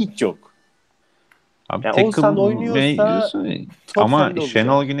tackle'ı hiç yok. abi Yani tackle Oğuzhan ne oynuyorsa diyorsun? top Ama sende olacak.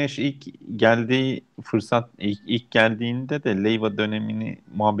 Şenol Güneş ilk geldiğinde de Leyva dönemini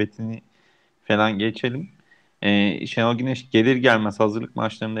muhabbetini falan geçelim. Şenol Güneş gelir gelmez hazırlık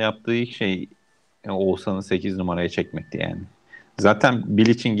maçlarında yaptığı ilk şey Oğuzhan'ı 8 numaraya çekmekti yani. Zaten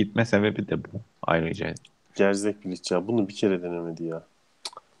Bilic'in gitme sebebi de bu ayrıca. Gerzek Bilic ya. Bunu bir kere denemedi ya.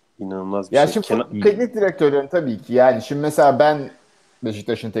 İnanılmaz bir ya şey. şimdi teknik direktörlerin tabii ki yani şimdi mesela ben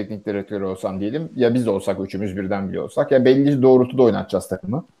Beşiktaş'ın teknik direktörü olsam diyelim ya biz olsak üçümüz birden bile olsak ya belli doğrultuda oynatacağız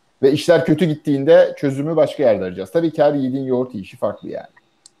takımı. Ve işler kötü gittiğinde çözümü başka yerde arayacağız. Tabii ki her yiğidin yoğurt yiyişi farklı yani.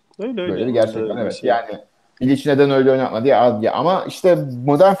 Öyle. Böyle bir Onda gerçek var bir evet. şey. Yani Bilic neden öyle oynatmadı ya ama işte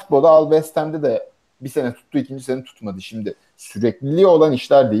modern futbolda Al West Ham'de de bir sene tuttu ikinci sene tutmadı. Şimdi sürekliliği olan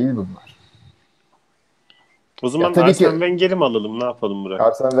işler değil bunlar. O Ya zaman tabii ki Arsene Wenger'i mi alalım? Ne yapalım Burak?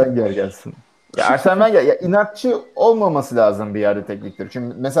 Arsene Wenger gelsin. Ya Arsene Wenger ya inatçı olmaması lazım bir yerde tekniktir.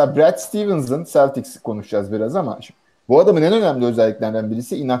 Çünkü mesela Brad Stevens'ın Celtics'i konuşacağız biraz ama bu adamın en önemli özelliklerinden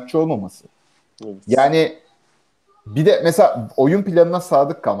birisi inatçı olmaması. Evet. Yani bir de mesela oyun planına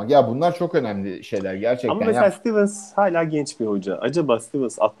sadık kalmak. Ya bunlar çok önemli şeyler Ama gerçekten. mesela Ya Stevens hala genç bir hoca. Acaba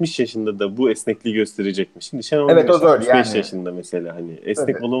Stevens 60 yaşında da bu esnekliği gösterecek mi? Şimdi Şenol evet o Güneş zor 65 yani. yaşında mesela hani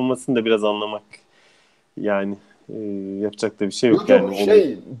esnek Tabii. olamamasını da biraz anlamak yani yapacak da bir şey yok Yok yani yok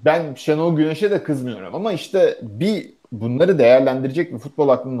onun. ben Şenol Güneş'e de kızmıyorum ama işte bir bunları değerlendirecek bir futbol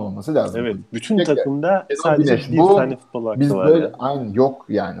aklının olması lazım. Evet, bütün Diyecek ki, takımda Şenol Güneş sadece bir bu tane futbol aklı biz var böyle ya. aynı yok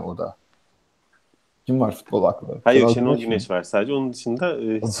yani o da. Kim var futbol aklı? Hayır Şenol Şenol Güneş mi? Güneş var sadece onun dışında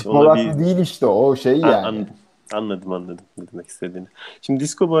O hiç futbol ona bir aklı değil işte o şey yani. Anladım. Anladım ne demek istediğini. Şimdi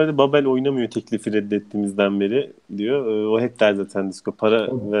Disco bu arada Babel oynamıyor teklifi reddettiğimizden beri diyor. O hep der zaten Disco para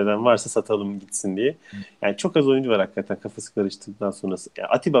veren varsa satalım gitsin diye. Yani çok az oyuncu var hakikaten kafası karıştıktan sonrası. Yani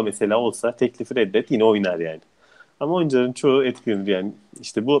Atiba mesela olsa teklifi reddet yine oynar yani. Ama oyuncuların çoğu etkilenir yani.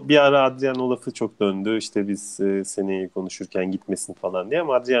 İşte bu bir ara Adriano lafı çok döndü. İşte biz seneyi konuşurken gitmesin falan diye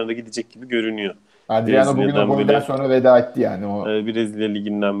ama Adriano da gidecek gibi görünüyor. Adriano bugün o Brezilya'dan golden böyle sonra veda etti yani o. Brezilya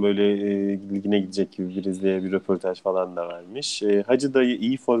liginden böyle ligine gidecek gibi Brezilya'ya bir röportaj falan da vermiş. Hacı dayı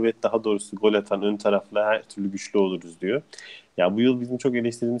iyi forvet daha doğrusu gol atan ön tarafla her türlü güçlü oluruz diyor. Ya bu yıl bizim çok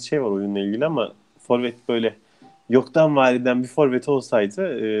eleştirdiğimiz şey var oyunla ilgili ama forvet böyle yoktan var eden bir forvet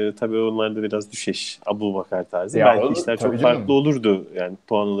olsaydı tabii onlarda biraz düşeş Abubakar tarzı. Ya Belki olur işler tabii çok farklı canım. olurdu. Yani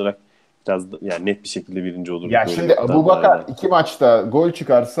puan olarak biraz yani net bir şekilde birinci olurduk Ya böyle şimdi yoktan var Abubakar eden. iki maçta gol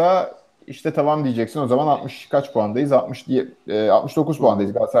çıkarsa işte tamam diyeceksin. O zaman 60 kaç puandayız? 60 diye 69 Hı hı.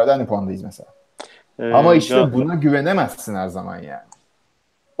 puandayız. Galatasaray'da aynı puandayız mesela. Ama işte buna güvenemezsin her zaman yani.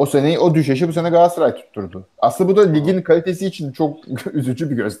 O seneyi o düşüşü bu sene Galatasaray tutturdu. Aslında bu da ligin kalitesi için çok üzücü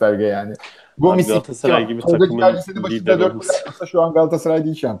bir gösterge yani. Bu Abi mislik Galatasaray gibi Tolga takımın Ciğerci sene başında lider 4 gol olması. atmasa şu an Galatasaray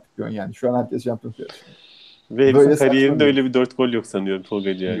değil şampiyon yani. Şu an herkes şampiyon yarışında. Ve herifin Böyle saçma kariyerinde bir öyle bir 4 gol yok sanıyorum Tolga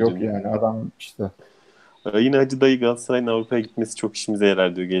yok Ciğerci'nin. yani adam işte. Yine Hacı Dayı Galatasaray'ın Avrupa'ya gitmesi çok işimize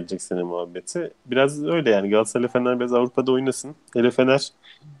yarar diyor gelecek sene muhabbeti. Biraz öyle yani Galatasaray Fener biraz Avrupa'da oynasın. Hele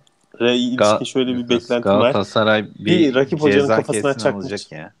Fener'e ilişkin şöyle bir beklentim var. Galatasaray Bir bir rakip hocanın ceza kafasına kesin çakmış.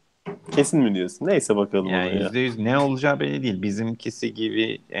 alacak ya. Kesin mi diyorsun? Neyse bakalım ona Yani ya. %100 ne olacağı belli değil. Bizimkisi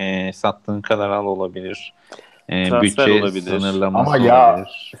gibi sattığın kadar al olabilir. Transfer Bütçe olabilir. Ama sınırlaması ya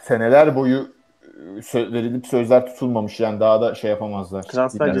olabilir. seneler boyu verilip sözler tutulmamış yani daha da şey yapamazlar.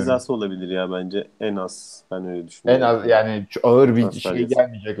 Transfer Dinler cezası olabilir ya bence. En az. Ben öyle En düşünüyorum. az yani ağır bir Transfer şey cezası.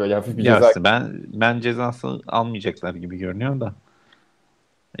 gelmeyecek öyle hafif bir Ya ceza. işte ben cezası almayacaklar gibi görünüyor da.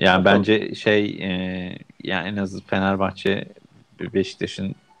 Yani Bakalım. bence yani en az Fenerbahçe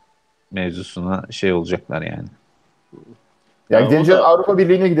Beşiktaş'ın mevzusuna şey olacaklar yani. Ya Ya o gideceğiz da Avrupa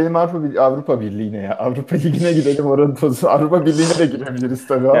Birliği'ne gidelim Avrupa Birliği'ne ya. Avrupa Ligi'ne gidelim oranın tozu. Avrupa Birliği'ne de girebiliriz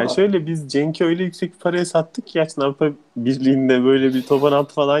tabii yani ama. şöyle biz Cenk'i öyle yüksek bir paraya sattık ki gerçekten Avrupa Birliği'nde böyle bir taban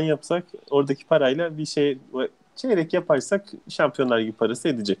altı falan yapsak oradaki parayla bir şey çeyrek yaparsak Şampiyonlar Ligi parası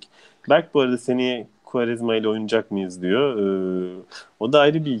edecek. Berk bu arada seneye Quaresma ile oynayacak mıyız diyor. O da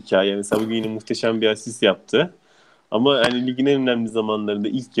ayrı bir hikaye. Mesela bugün yine muhteşem bir asist yaptı. Ama hani ligin en önemli zamanlarında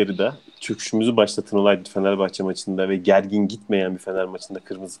ilk yarıda çöküşümüzü başlatan olaydı Fenerbahçe maçında ve gergin gitmeyen bir Fener maçında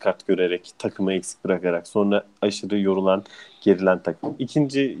kırmızı kart görerek, takımı eksik bırakarak sonra aşırı yorulan, gerilen takım.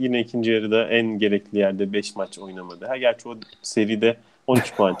 Yine ikinci yarıda en gerekli yerde 5 maç oynamadı. Gerçi o seride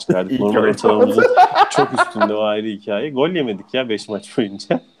 12 puan çıkardık. İyi ki Normal oynamadı. ortalamamızın çok üstünde o ayrı hikaye. Gol yemedik ya 5 maç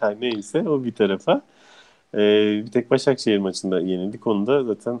boyunca. Yani neyse o bir tarafa. Bir tek Başakşehir maçında yenildik. Onu da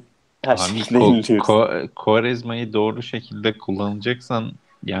zaten her Abi şekilde yeniliyoruz. Quaresma'yı doğru şekilde kullanacaksan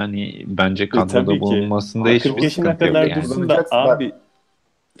yani bence kadroda Tabii ki. bulunmasında Abi, 40 hiçbir yaşına sıkıntı yok kadar yani. dursun da kullanacaksın bak. abi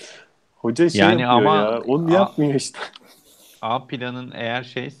hoca şey Yani yapıyor ama ya. Onu yapmıyor işte. A planın eğer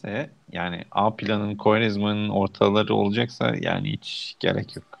şeyse yani A planın Quaresma'nın ortaları olacaksa yani hiç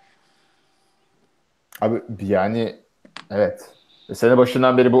gerek yok. Abi yani evet. Sene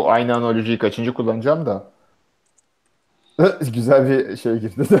başından beri bu aynı analojiyi kaçıncı kullanacağım da. Güzel bir şey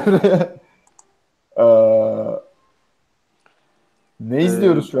girdi devreye. Ee, ne Ee,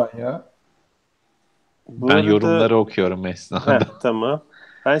 izliyoruz şu an ya? Bu Ben arada yorumları okuyorum esnada. tamam.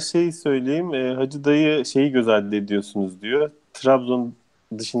 Ben şey söyleyeyim. Hacı dayı şeyi göz ardı ediyorsunuz diyor. Trabzon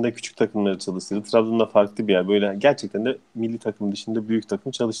dışında küçük takımları çalıştırdı. Trabzon'da farklı bir yer. Böyle gerçekten de milli takım dışında büyük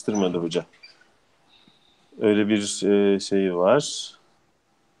takım çalıştırmadı hoca. Öyle bir şeyi var.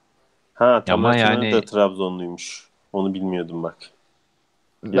 Ha, Tamer Ama Tınarı da yani Trabzonluymuş. Onu bilmiyordum bak.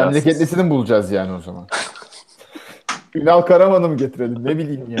 Yağsız. Memleketlisini bulacağız yani o zaman. Ünal Karaman'ı mı getirelim ne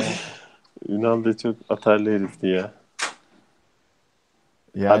bileyim ya. Ünal da çok atarlı herifti ya.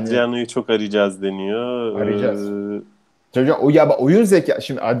 Yani Adriano'yu çok arayacağız deniyor. arayacağız. Tabii o ya bak, oyun zeka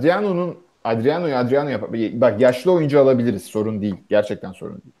şimdi Adriano yap. Bak yaşlı oyuncu alabiliriz sorun değil. Gerçekten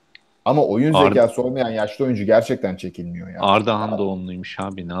sorun değil. Ama oyun Ard zekası olmayan yaşlı oyuncu gerçekten çekilmiyor ya. Ardahan doğumluymuş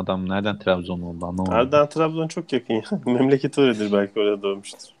abi. Ne adam nereden Trabzon oldu anlamadım. Ardahan Trabzon çok yakın ya. Memleketi öyledir belki orada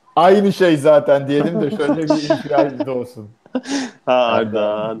doğmuştur. Aynı şey zaten diyelim de şöyle bir infial de olsun. Ha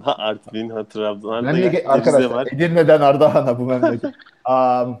Ardahan. Ardahan, ha Artvin, ha Trabzon. Arada gerçi Memleket de Rize arkadaşlar var. Edirne'den Ardahan'a bu memleket.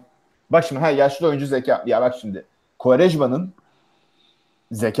 Bak şimdi yaşlı oyuncu zeka. Ya bak şimdi Quaresma'nın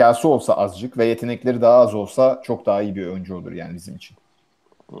zekası olsa azıcık ve yetenekleri daha az olsa çok daha iyi bir oyuncu olur yani bizim için.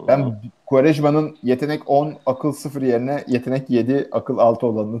 Hı. Ben Quaresma'nın yetenek 10, akıl 0 yerine yetenek 7, akıl 6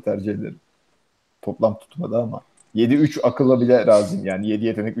 olanını tercih ederim. Toplam tutmadı ama. 7-3 akılla bile razıyım. Yani 7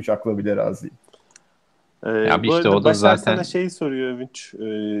 yetenek 3 akla bile razıyım. Ya Bu işte o arada da Başar sana zaten şey soruyor Övünç.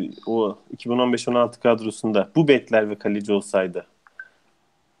 O 2015-16 kadrosunda bu bekler ve kaleci olsaydı.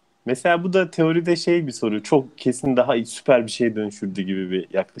 Mesela bu da teoride şey bir soru. Çok kesin daha süper bir şeye dönüşürdü gibi bir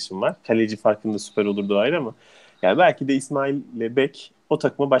yaklaşım var. Kaleci farkında süper olurdu ayrı ama. Yani belki de İsmail ile Bek o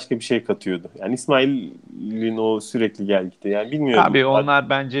takıma başka bir şey katıyordu. Yani İsmail'in o sürekli gel gitti. Yani bilmiyorum. abi onlar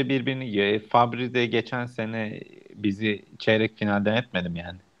bence birbirini Fabri de geçen sene bizi çeyrek finalden etmedim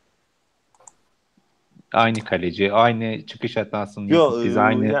yani. Aynı kaleci, aynı çıkış hatasını yapıp Yok bizi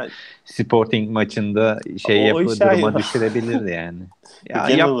aynı yani Sporting maçında o iş duruma ayrı. düşürebilirdi yani. Ya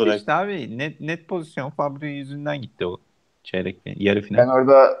Genel yaptı olarak. işte abi. Net pozisyon Fabri yüzünden gitti o yarı final. Ben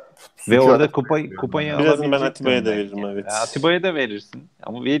orada Ve suçu orada Atiba'ya veriyorum kupayı ya. Birazını ben alabilecek Atiba'ya da durumdaydık veririm yani. evet. Atiba'ya da verirsin.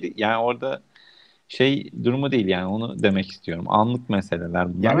 Ama yani orada şey durumu değil yani onu demek istiyorum. Anlık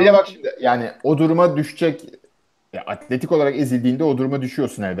meseleler bunlar Ya bir de ama bak şimdi yani o duruma düşecek atletik olarak ezildiğinde o duruma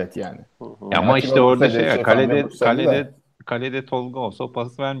düşüyorsun elbet yani. Hı hı. Ya ama Atiba işte orada vursaydı, şey ya, Şefan kalede vursaydı da. kalede Tolga olsa o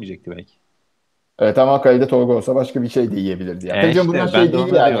pası vermeyecekti belki. Evet ama kalede Tolga olsa başka bir şey de yiyebilirdi yani. Tabii canım bunlar İşte ben şey de değil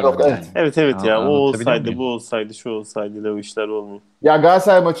onu yani. diyorum Yok, yani. evet. Evet ya, o Anlatabiliyor olsaydı, muyum? bu olsaydı, şu olsaydı da o işler olmuyor. Ya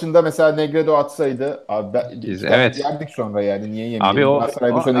Galatasaray maçında mesela Negredo atsaydı abi iki tane Evet. yerdik sonra yani. Niye Abi yemeyelim? o,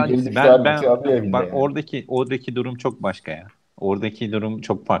 Galatasaray bu o sene geri düştü, her ben maçı alıyor evinde bak, yani. oradaki durum çok başka ya. Oradaki durum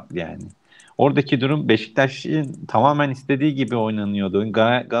çok farklı yani. Oradaki durum Beşiktaş'ın tamamen istediği gibi oynanıyordu.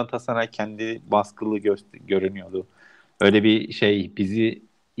 Galatasaray kendi baskılı görünüyordu. Öyle bir şey, bizi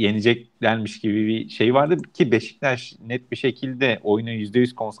yeneceklermiş gibi bir şey vardı ki Beşiktaş net bir şekilde oyuna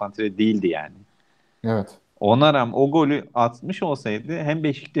 %100 konsantre değildi yani. Evet. Ona rağmen o golü atmış olsaydı hem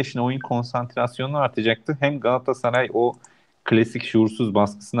Beşiktaş'ın oyun konsantrasyonu artacaktı, hem Galatasaray o klasik şuursuz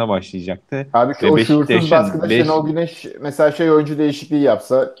baskısına başlayacaktı. Abi Ve o şuursuz Beşiktaş'ın baskıda Şenol Güneş mesela oyuncu değişikliği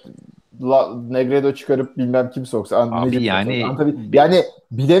yapsa, Negredo çıkarıp bilmem kim soksa, abi Necip soksa. yani Yani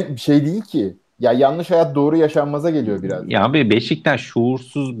bile bir şey değil ki. Ya yanlış hayat doğru yaşanmaza geliyor biraz ya yani. abi Beşiktaş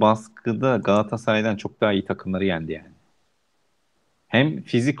şuursuz baskıda Galatasaray'dan çok daha iyi takımları yendi yani. Hem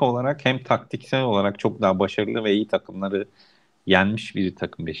fizik olarak hem taktiksel olarak çok daha başarılı ve iyi takımları yenmiş bir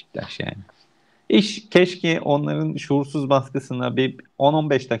takım Beşiktaş yani. Keşke onların şuursuz baskısına bir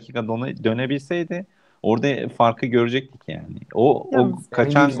 10-15 dakika dönebilseydi, orada farkı görecektik yani. Ya O Emin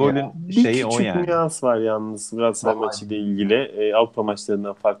kaçan değilim golün ya. bir şeyi o küçük yani. nüans var yalnız Galatasaray Vallahi maçı ile emin değilim ilgili. ya. Avrupa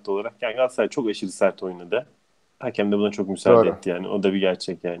maçlarından farklı olarak. Yani Galatasaray çok aşırı sert oynadı. Hakem de buna çok müsaade Doğru. etti yani. O da bir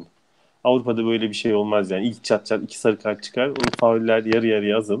gerçek yani. Avrupa'da böyle bir şey olmaz yani. İlk çat çat iki sarı kart çıkar. O fauller yarı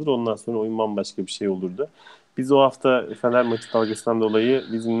yarıya azalır. Ondan sonra oyun bambaşka bir şey olurdu. Biz o hafta Fener maçı dalgasından dolayı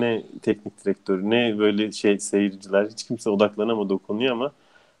bizim ne teknik direktörü ne böyle şey seyirciler, hiç kimse odaklanamadı o konuya ama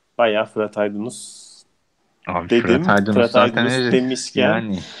bayağı Fırat Aydınus Abi Fırat dedim. Aydınus Fırat zaten Aydınus öyle demişken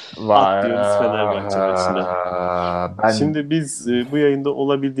yani. atlıyoruz Fenerbahçe maçına. Ben Şimdi biz bu yayında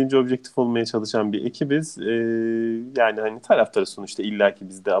olabildiğince objektif olmaya çalışan bir ekibiz. Yani hani taraftarı sonuçta, illaki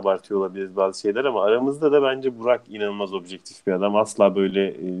biz de abartıyor olabiliriz bazı şeyler ama aramızda da bence Burak inanılmaz objektif bir adam. Asla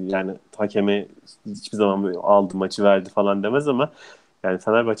böyle yani hakeme hiçbir zaman böyle aldı maçı verdi falan demez ama yani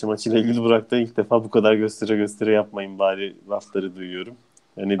Fenerbahçe maçıyla ilgili Burak'ta ilk defa bu kadar göstere göstere yapmayın bari lafları duyuyorum.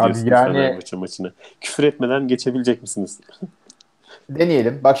 Ya ne abi diyorsunuz yani Fenerbahçe maçına? Küfür etmeden geçebilecek misiniz?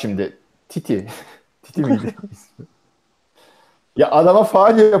 deneyelim. Bak şimdi Titi. Titi miydi? Ya adama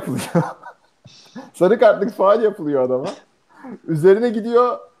faul yapılıyor. Sarı kartlık faul yapılıyor adama. Üzerine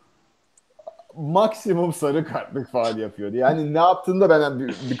gidiyor, maksimum sarı kartlık faul yapıyordu. Yani ne yaptığını da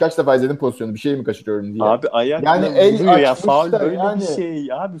ben birkaç defa izledim pozisyonu. Bir şey mi kaçırıyorum diye. Abi Yani ayakla el vuruyor ya, açmış faul da böyle bir yani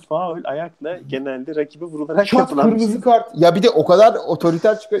şey. Abi faul ayakla genelde rakibe vurularak çat yapılan bir şey. kırmızı kart. Ya bir de o kadar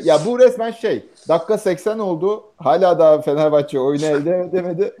otoriter çıkıyor. Ya bu resmen dakika 80 oldu. Hala daha Fenerbahçe oyunu elde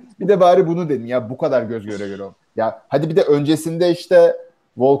edemedi. Bir de bari bunu dedim. Ya bu kadar göz göre göre. Ya hadi bir de öncesinde işte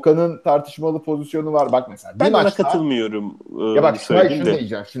Volkan'ın tartışmalı pozisyonu var. Bak mesela bir Ben ona maçta, katılmıyorum, ya onu bak hayır, söyleyeyim şunu de.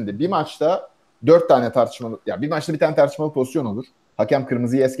 diyeceğim şimdi. Bir maçta dört tane tartışmalı, ya bir maçta bir tane tartışmalı pozisyon olur. Hakem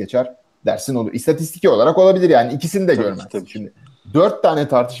kırmızıyı es geçer dersin, olur. İstatistiki olarak olabilir yani, ikisini de Tabii ki, görmezsin. tabii ki. Şimdi dört tane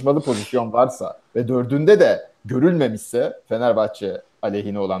tartışmalı pozisyon varsa ve dördünde de görülmemişse Fenerbahçe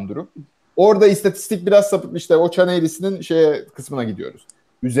aleyhine olan durum, orada istatistik biraz sapıtmış. İşte o çan eğrisinin kısmına gidiyoruz.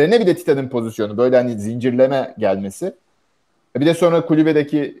 Üzerine bir de Tita'nın pozisyonu böyle hani zincirleme gelmesi. Bir de sonra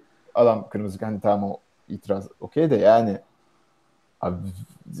kulübedeki adam kırmızı, hani tamam o itiraz okey de yani abi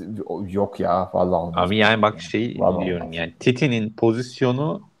yok ya, vallahi olmaz Abi böyle. yani bak Yani. şey Vallahi diyorum olmaz. yani, Titi'nin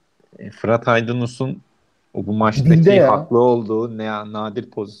pozisyonu Fırat Aydınus'un bu Dibinde maçtaki ya. haklı olduğu nadir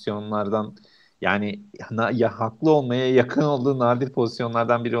pozisyonlardan, yani ya haklı olmaya yakın olduğu nadir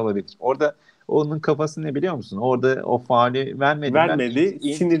pozisyonlardan biri olabilir. Orada onun kafası ne biliyor musun? Orada o faali vermediğinden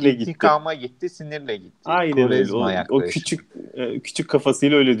Vermedi, sinirle gitti. intikama gitti, sinirle gitti. Aynen öyle. Koreizma O yaklaşımı. küçük küçük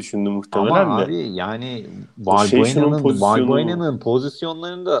kafasıyla öyle düşündü Ama muhtemelen de. abi yani O şey şunun pozisyonu, Valbuena'nın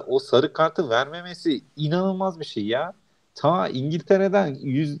pozisyonlarında o sarı kartı vermemesi inanılmaz bir şey ya. Ta İngiltere'den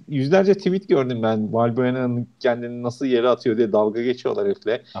yüzlerce tweet gördüm ben. Valbuena'nın kendini nasıl yere atıyor diye dalga geçiyorlar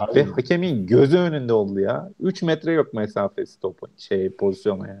herifle. Ve Abi hakemin gözü önünde oldu ya. 3 metre yok mesafesi topu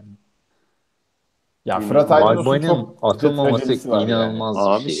pozisyona yani. ya Fırat bilmiyorum. Aydınus'un Valbuena'nın çok kötü atılmaması trajedisi var yani. inanılmaz bir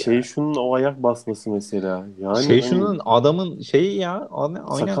Abi şey ya. şey şunun o ayak basması mesela. Yani Şey, hani şunun adamın şeyi ya, aynen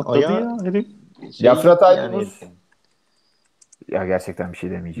sakatladı ayağı ya herif. Ya şey Fırat gitti yani Aydınus, herifin. ya gerçekten bir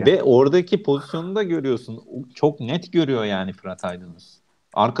şey demeyeceğim. Ve oradaki pozisyonu da görüyorsun. Çok net görüyor yani Fırat Aydınus.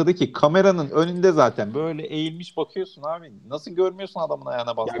 Arkadaki kameranın önünde zaten böyle eğilmiş bakıyorsun abi. Nasıl görmüyorsun adamın ayağına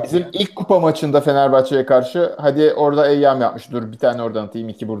Ya bastığını bizim ya? ilk kupa maçında Fenerbahçe'ye karşı, hadi orada Eyyam yapmış. Dur bir tane oradan atayım,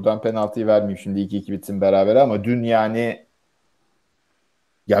 iki buradan, penaltıyı vermeyeyim şimdi, 2-2 bitsin beraber, ama dün yani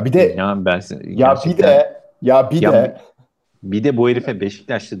ya bir de Ya ben ya bir gerçekten de Ya bir Ya de bir de bu herife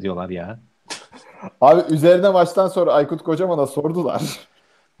Beşiktaşlı diyorlar ya. abi üzerine maçtan sonra Aykut Kocaman'a sordular.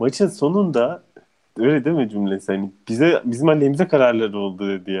 Maçın sonunda öyle değil mi cümlesi? Hani bizim aleyhimize kararlar oldu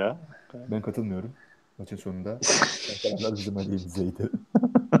dedi ya. Ben katılmıyorum. Maçın sonunda kararlar bizim aleyhimizeydi.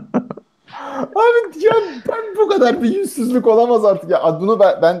 Abi ya ben bu kadar bir yüzsüzlük olamaz artık ya. Bunu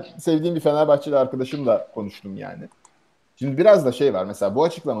ben sevdiğim bir Fenerbahçeli arkadaşımla konuştum yani. Şimdi biraz da şey var. Mesela bu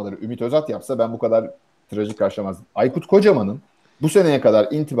açıklamaları Ümit Özat yapsa ben bu kadar trajik karşılamazdım. Aykut Kocaman'ın bu seneye kadar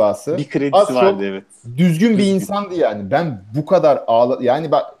intibası Bir kredisi az vardı çok evet. düzgün bir Düzgün. insandı yani. Ben bu kadar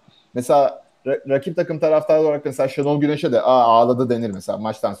yani bak mesela rakip takım taraftarı olarak mesela Şenol Güneş'e de ağladı denir mesela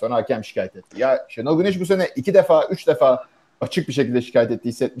maçtan sonra hakem şikayet etti. Ya Şenol Güneş bu sene 2 defa 3 defa açık bir şekilde şikayet ettiği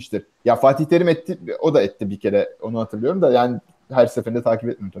hissetmiştir. Ya Fatih Terim etti, o da etti bir kere, onu hatırlıyorum da yani her seferinde takip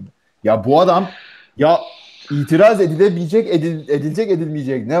etmiyorum tabii. Ya bu adam ya itiraz edilebilecek, edilecek,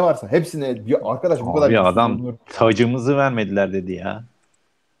 edilmeyecek ne varsa hepsine ya arkadaş bu kadar Abi yüzsüz adam olunur. tacımızı vermediler dedi ya.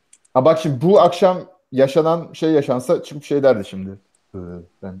 Ha bak şimdi bu akşam yaşanan şey yaşansa çıkıp şey derdi şimdi.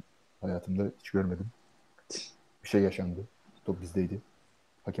 Ben hayatımda hiç görmedim. Bir şey yaşandı. Top bizdeydi.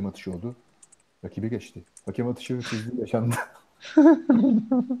 Hakem atışı oldu. Rakibi geçti. Hakem atışı hırsızlığı yaşandı.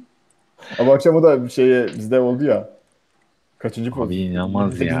 Ama akşam o da bir şeye bizde oldu ya. Kaçıncı Abi pozisyon?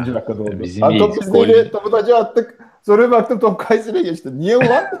 inanılmaz 28. ya. dakikada oldu. Bizim Lan top gol bizdeydi. Topu taca attık. Sonra bir baktım top Kayseri'ye geçti. Niye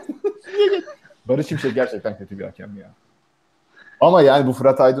ulan? Niye geçti? Barış Şimşek gerçekten kötü bir hakem ya. Ama yani bu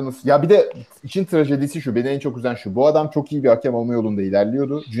Fırat Aydınus. Ya bir de işin trajedisi şu. Beni en çok üzen şu. Bu adam çok iyi bir hakem olma yolunda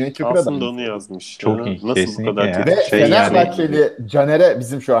ilerliyordu. Cüneyt Çakır'a da Aslında onu yazmış. çok Ha, iyi. nasıl bu Kesinlikle kadar ya. kötü ve şey yani Fenerbahçeli Caner'e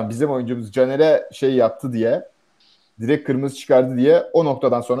bizim oyuncumuz Caner'e şey yaptı diye direkt kırmızı çıkardı diye o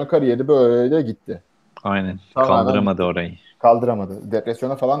noktadan sonra kariyeri böyle gitti. aynen Tamamen kaldıramadı gitti. orayı. Kaldıramadı.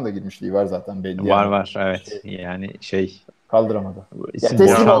 Depresyona falan da girmişliği var zaten belli Var yani. var evet. Şey, Yani şey kaldıramadı. Ya isim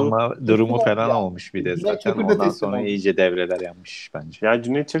teslim ya, oldu. boşalma Teslim durumu oldu falan ya. olmuş bir de Cüneyt zaten. Çakır da Ondan teslim sonra oldu. iyice devreler yanmış bence. ya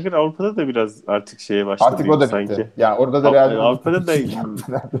Cüneyt Çakır Avrupa'da da biraz artık şeye başladı Artık o gibi da sanki. bitti. Yani orada da Real Madrid Avrupa'da da ikincilik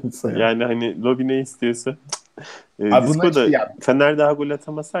yaptı neredeyse ya. yani hani lobi ne istiyorsa. Abi bunlar Disco da işte ya. Fener daha gol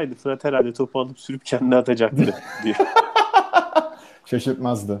atamasaydı Fırat herhalde topu alıp sürüp kendine atacaktı diye.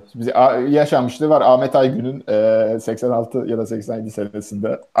 Şaşırtmazdı. Yaşanmışlığı var. Ahmet Aygün'ün 86 ya da 87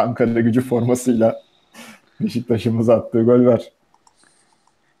 senesinde Ankara Gücü formasıyla Beşiktaş'ımıza attığı gol var.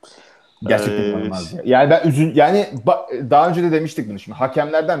 Gerçekten Ee, inanılmaz ya. Yani ben yani daha önce de demiştik bunu şimdi.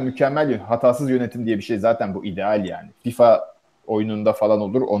 Hakemlerden mükemmel hatasız yönetim diye bir şey zaten bu ideal yani. FIFA oyununda falan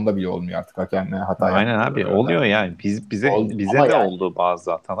olur. Onda bile olmuyor artık hakemle hata Aynen yapmak. abi oluyor yani. Bize Ama de yani oldu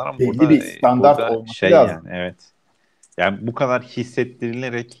bazı hatalar ama belli bir standart burada olması şey lazım. yani evet. Yani bu kadar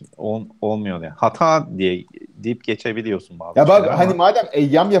hissettirilerek olmuyor yani. Hata diye deyip geçebiliyorsun bazı Ya şeyler bak hani ama madem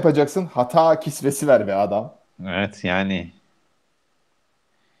eyyam yapacaksın hata kisvesi ver be adam. evet yani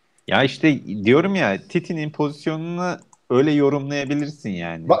ya işte diyorum ya Titi'nin pozisyonunu öyle yorumlayabilirsin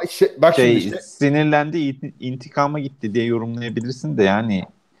yani. Bak şimdi şey. Sinirlendi, intikama gitti diye yorumlayabilirsin de yani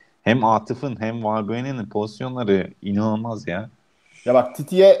hem Atıf'ın hem Valbuena'nın pozisyonları inanılmaz ya. Ya bak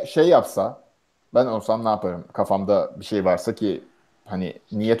Titi'ye şey yapsa ben olsam ne yaparım? Kafamda bir şey varsa ki hani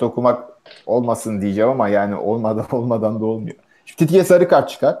niyet okumak olmasın diyeceğim ama yani olmadan da olmuyor. Şimdi Titi'ye sarı kart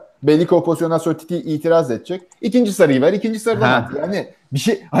çıkar. Belli ki o pozisyondan sonra Titi itiraz edecek. İkinci sarıyı ver. İkinci sarıdan at. Ha, Yani bir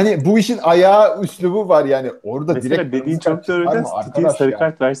şey hani bu işin ayağı üslubu var yani. Orada Mesela direkt dediğin kırmızı kart çok doğru çıkar da mı Titi'ye arkadaş sarı ya?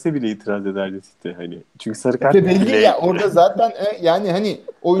 kart verse bile itiraz ederdi Titi. Hani. Çünkü sarı kart Ve belli bile ya orada zaten yani hani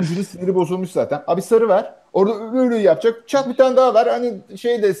oyuncunun siniri bozulmuş zaten. Abi sarı ver. Orada öyle yapacak. Çak bir tane daha ver. Hani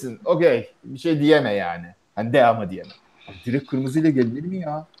şey desin. Okey. Bir şey diyeme yani. Hani de ama diyeme. Abi direkt kırmızıyla gelir mi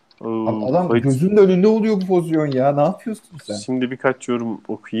ya? Abi adam gözünün önünde oluyor bu pozisyon ya. Ne yapıyorsun sen? Şimdi birkaç yorum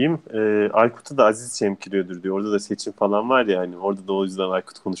okuyayım. Aykut'u da Aziz çemkiriyordur diyor. Orada da seçim falan var ya hani orada da o yüzden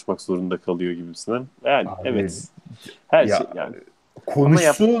Aykut konuşmak zorunda kalıyor gibisinden. Yani Abi evet. Her ya şey yani. Ama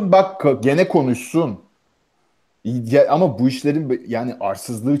konuşsun bak gene konuşsun. Ama bu işlerin yani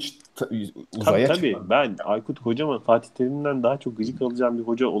arsızlığı uzaya tabii çıkar. ben Aykut Kocaman Fatih Terim'den daha çok gıcık alacağım bir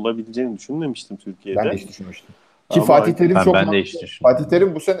hoca olabileceğini düşünmemiştim Ben de Türkiye'de. hiç düşünmüştüm. Ki Ama Fatih Aykut Terim çok ben de mantıklı. hiç Fatih düşünmedim.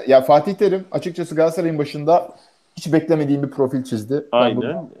 Terim bu sene ya Fatih Terim açıkçası Galatasaray'ın başında hiç beklemediğim bir profil çizdi. Ben buradan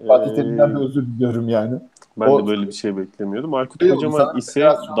aynen. Fatih Terim'den de özür diliyorum yani. Ben de O böyle bir şey beklemiyordum. Aykut şey oldu Kocaman sanırım ise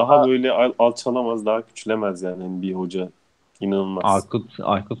daha federasyonla böyle alçalamaz, daha küçülemez yani hani bir hoca. İnanılmaz.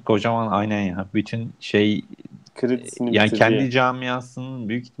 Aykut Kocaman aynen ya. Bütün Kredisini yani bitirdi kendi yani. camiasının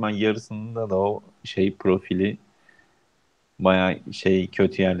büyük ihtimal yarısında da o profili bayağı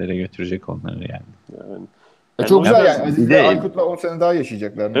kötü yerlere götürecek onları yani. Yani, yani çok o güzel yüzden yani Bir Aziz'le de Aykut'la 10 sene daha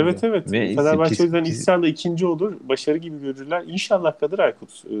yaşayacaklar ne güzel. evet ve Fenerbahçe o yüzden İhsan'da ikinci olur. Başarı gibi görürler. İnşallah kalır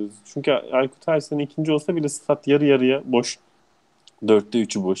Aykut. Çünkü Aykut her sene ikinci olsa bile stat yarı yarıya boş. Dörtte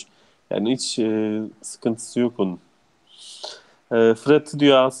üçü boş. Yani hiç sıkıntısı yok onun. Fırat'ı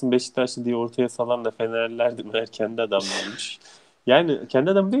diyor alsın Beşiktaşlı diye ortaya salan da Fenerlilerdi meğer kendi adamlarmış. Yani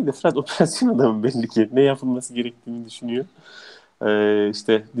kendi adam değil de Fırat operasyon adamı belli ki. Ne yapılması gerektiğini düşünüyor.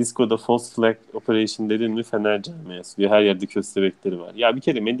 İşte Disco'da false flag operation dedin mi Fener camiası diyor. Her yerde köstebekleri var. Ya bir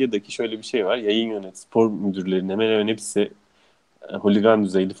kere medyadaki şöyle bir şey var. Yayın yönet, spor müdürlerinin hemen hemen hepsi holigan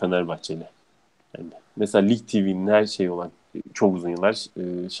düzeyli Fenerbahçeli. Yani mesela Lig TV'nin her şeyi olan çok uzun yıllar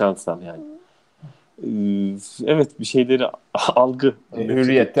şansal yani. Evet bir şeyleri algı. Nefret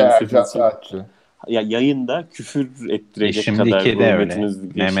Hürriyet'te ettiğini Ercan istediğiniz şey. Saatçi. Ya yayında küfür ettirecek kadar Şimdiki de bu Metin öyle.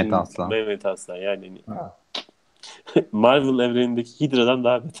 Özbilge. Mehmet Aslan. Mehmet Aslan yani Ha. Marvel evrenindeki Hydra'dan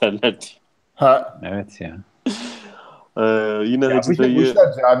daha beterler diyor. Ha. Evet ya. Yine Ya Hacı işte bu dayı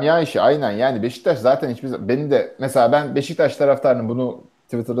işler camia işi aynen yani Beşiktaş zaten benim de mesela ben Beşiktaş taraftarının bunu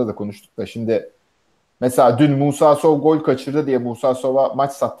Twitter'da da konuştuk da şimdi mesela dün Musa Sov gol kaçırdı diye Musa Sov'a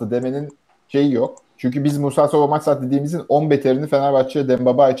maç sattı demenin şeyi yok. Çünkü biz Musa Sov'a maç sattı dediğimizin 10 beterini Fenerbahçe'ye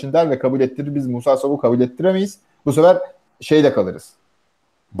Dembaba için der ve kabul ettirir. Biz Musa Sov'u kabul ettiremeyiz. Bu sefer şeyle kalırız.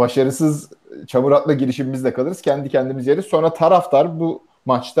 Başarısız çamur atma girişimimizle kalırız. Kendi kendimiz yeriz. Sonra taraftar bu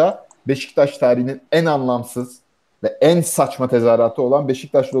maçta Beşiktaş tarihinin en anlamsız ve en saçma tezahüratı olan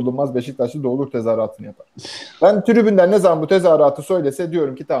Beşiktaşlı olunmaz, Beşiktaşlı da olur tezahüratını yapar. Ben tribünden ne zaman bu tezahüratı söylese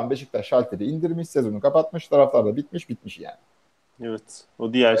diyorum ki tamam Beşiktaş şalteri indirmiş, sezonu kapatmış, taraftar da bitmiş yani. evet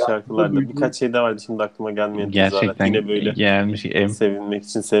o diğer Hayatımda şarkılarda duyduğum... birkaç şey de vardı şimdi aklıma gelmeyen tezahürat. Gerçekten Yine böyle gelmiş. sevinmek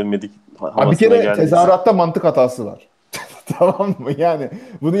için sevmedik Ha, bir havasına kere geldiyse. tezahüratta mantık hatası var. Tamam mı? Yani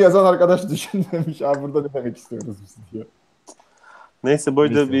bunu yazan arkadaş düşünmemiş. Abi burada ne demek istiyoruz biz diyor. Neyse bu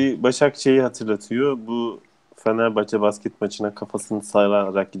arada Neyse. bir Başakşehir'i hatırlatıyor. Bu Fenerbahçe basket maçına kafasını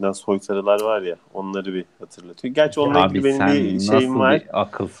sararak giden soytarılar var ya onları bir hatırlatıyor. Gerçi onunla ilgili Abi benim bir sen şeyim nasıl var. bir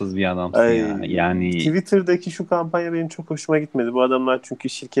akılsız bir adamsın ya. Yani Twitter'daki şu kampanya benim çok hoşuma gitmedi. Bu adamlar çünkü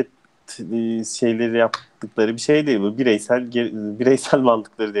şirket şeyleri yaptıkları bir şey değil. Bu bireysel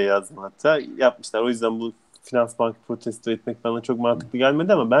mantıkları diye yazdım hatta. Yapmışlar. O yüzden bu Finans Bank'ı protesto etmek bana çok mantıklı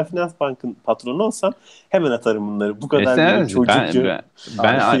gelmedi ama ben Finans Bank'ın patronu olsam hemen atarım bunları. Bu kadar böyle mesela çocukça.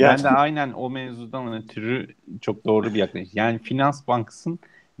 Yani, ben de aynen o mevzudan ötürü çok doğru bir yaklaşım. Yani Finans Bank'sın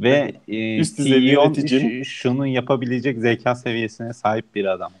ve üst düzey bir CEO'n yöneticinin şunu yapabilecek zeka seviyesine sahip bir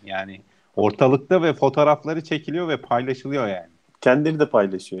adam. Yani ortalıkta ve fotoğrafları çekiliyor ve paylaşılıyor yani. kendileri de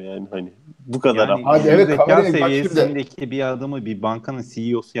paylaşıyor yani hani bu kadar Yani Abi şu evet zeka kameraya bak şimdi. seviyesindeki bir adamı bir bankanın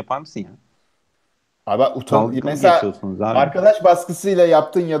CEO'su yapar mısın ya? Abi Dalga mı mesela geçiyorsunuz abi? arkadaş baskısıyla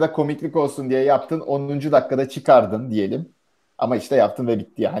yaptın ya da komiklik olsun diye yaptın. 10. dakikada çıkardın diyelim. Ama işte yaptın ve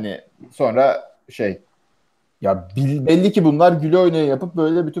bitti. Hani sonra ya belli ki bunlar güle oynaya yapıp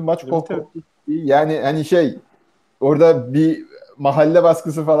böyle bütün maç Evet, evet. yani hani orada bir mahalle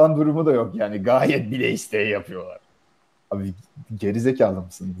baskısı falan durumu da yok. Yani gayet bile isteye yapıyorlar. Abi gerizekalı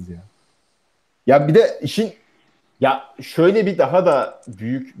mısınız ya? Ya bir de ya şöyle bir daha da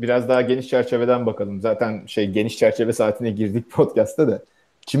büyük, biraz daha geniş çerçeveden bakalım. Zaten geniş çerçeve saatine girdik podcast'ta da.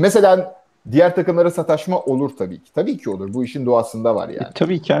 Şimdi mesela diğer takımlara sataşma olur tabii ki. Tabii ki olur. Bu işin doğasında var yani.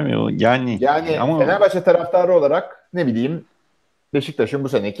 Tabii ki abi o yani Yani ama Fenerbahçe taraftarı olarak ne bileyim Beşiktaş'ın bu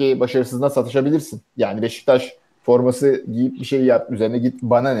seneki başarısızına satışabilirsin. Yani Beşiktaş forması giyip bir şey yap üzerine git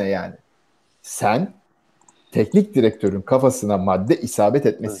bana ne yani. Sen teknik direktörün kafasına madde isabet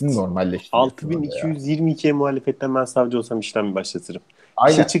etmesini Evet. normalleştiriyorsun orada ya. 6222'ye muhalefetten ben savcı olsam işlem başlatırım.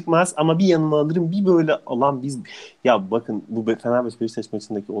 Bir şey Aynen. çıkmaz ama bir yanıma alırım. Bir böyle alan biz ya bakın bu Fenerbahçe Beşiktaş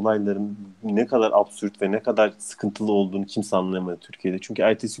maçındaki olayların ne kadar absürt ve ne kadar sıkıntılı olduğunu kimse anlayamadı Türkiye'de. Çünkü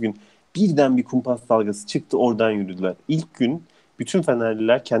ertesi gün birden bir kumpas dalgası çıktı oradan yürüdüler. İlk gün bütün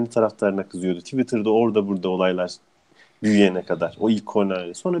Fenerliler kendi taraftarına kızıyordu. Twitter'da orada burada olaylar büyüyene kadar. O ilk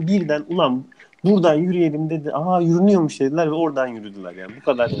kornerle. Sonra birden ulan buradan yürüyelim dedi. Aa yürünüyormuş dediler ve oradan yürüdüler. Yani bu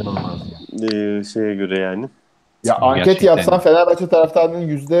kadar İnanılmaz ya. şeye göre yani. Ya anket yapsan gerçekten Fenerbahçe taraftarının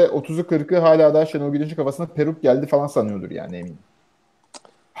 %30'u 40'ı hala daha Şenol Güneş'in kafasına peruk geldi falan sanıyordur yani eminim.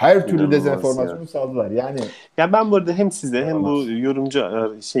 Her türlü İnanılmaz ya. dezenformasyonu saldılar. Yani Ya ben bu arada hem size hem bu inanılmaz. yorumcu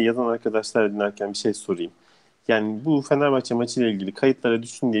yazan arkadaşlar dinlerken bir şey sorayım. Yani bu Fenerbahçe maçıyla ilgili kayıtlara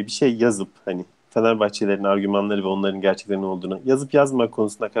düşsün diye bir şey yazıp hani Fenerbahçelerin argümanları ve onların gerçeklerin olduğunu yazıp yazma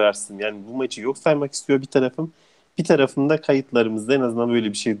konusunda kararsızım. Yani bu maçı yok saymak istiyor bir tarafım. Bir tarafında kayıtlarımızda en azından böyle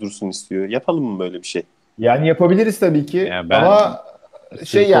bir şey dursun istiyor. Yapalım mı böyle bir şey? Yani yapabiliriz tabii ki ya ben ama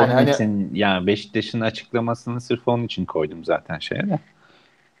sırf yani onun hani için yani Beşiktaş'ın açıklamasını sırf onun için koydum zaten şeye de.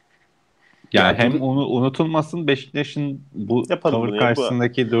 Yani ya dur hem unutulmasın Beşiktaş'ın bu Yapalım tavır bunu ya. Bu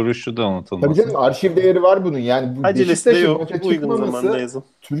karşısındaki duruşu da tabii canım unutulmasın. arşiv değeri var bunun. Yani bu acelesi de Beşiktaş'ın yok. maça Uygun zamanda çıkmaması yazın.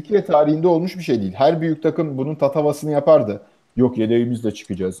 Türkiye tarihinde olmuş bir şey değil. Her büyük takım bunun tatavasını yapardı. Yok yedeğimizle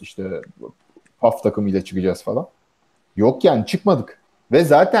çıkacağız işte PAF takımıyla çıkacağız falan. Yok yani çıkmadık. Ve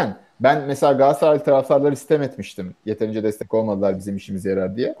zaten Ben mesela Galatasaray taraftarları sitem etmiştim. Yeterince destek olmadılar bizim işimize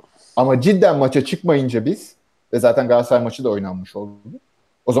yarar diye. Ama cidden maça çıkmayınca biz ve zaten Galatasaray maçı da oynanmış oldu.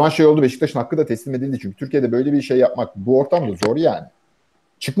 O zaman şey oldu, Beşiktaş'ın hakkı da teslim edildi. Çünkü Türkiye'de böyle bir şey yapmak bu ortamda zor yani.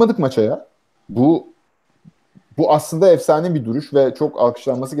 Çıkmadık maça ya. Bu aslında efsane bir duruş ve çok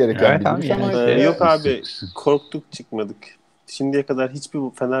alkışlanması gereken Evet bir abi, duruş yani ama Yok abi, korktuk çıkmadık. Şimdiye kadar hiçbir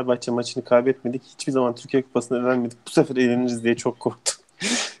Fenerbahçe maçını kaybetmedik. Hiçbir zaman Türkiye Kupası'nı elenmedik. Bu sefer eleniriz diye çok korktum.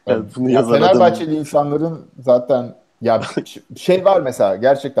 Yani bunu ya yazan Fenerbahçeli insanların zaten ya şey var mesela,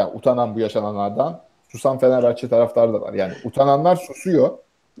 gerçekten utanan bu yaşananlardan susan Fenerbahçe taraftarı da var. Yani utananlar susuyor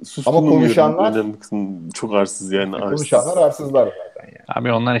ama susturmuyorum, konuşanlar önemli kısmı çok arsız yani, konuşanlar arsız. arsızlar zaten yani.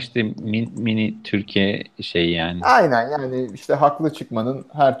 Abi onlar işte mini Türkiye şey yani. Aynen, yani işte haklı çıkmanın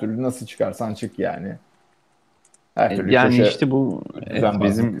her türlü, nasıl çıkarsan çık yani. Her türlü Yani köşe işte bu düzenbazlık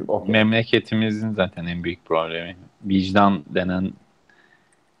bizim okey. memleketimizin zaten en büyük problemi. Vicdan denen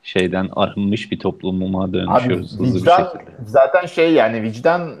şeyden arınmış bir toplumuma Abi dönüşüyoruz hızlı bir vicdan şekilde. zaten şey yani,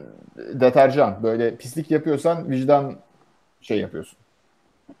 vicdan deterjan. Böyle pislik yapıyorsan vicdan şey yapıyorsun.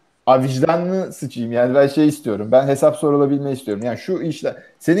 Abi vicdanını sıçayım yani, ben şey istiyorum. Ben hesap sorulabilmeyi istiyorum. Yani şu işler.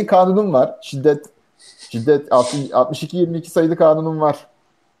 Senin kanunun var. Şiddet 62-22 sayılı kanunun var.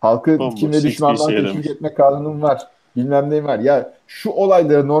 Halkı kin Bomboş, ve hiçbir işe düşmanlığa teşvik yaramıyor. etme kanunun var. Bilmem ne var. Ya şu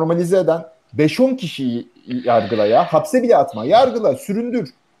olayları normalize eden 5-10 kişiyi yargıla ya. Hapse bile atma. Yargıla, süründür.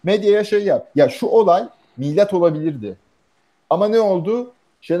 Medyaya şey yap. Ya şu olay milat olabilirdi. Ama ne oldu?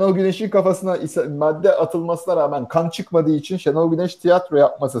 Şenol Güneş'in kafasına madde atılmasına rağmen kan çıkmadığı için Şenol Güneş tiyatro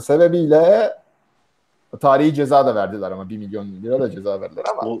yapması sebebiyle tarihi ceza da verdiler, ama 1 milyon lira da ceza verdiler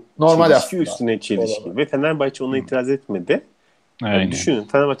ama O normal çelişki aslında. üstüne çelişki. Ve Fenerbahçe ona itiraz etmedi. Yani Aynen. düşünün,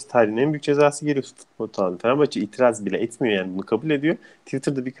 Fenerbahçe tarihinin en büyük cezası geliyor futbol tarihinde. Fenerbahçe itiraz bile etmiyor, yani bunu kabul ediyor.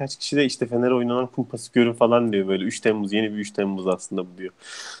 Twitter'da birkaç kişi de işte Fener'e oynanan kumpası görün falan diyor, böyle 3 Temmuz, yeni bir 3 Temmuz aslında bu diyor.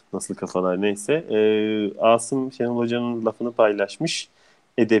 Nasıl kafalar neyse. Asım Şenol Hoca'nın lafını paylaşmış.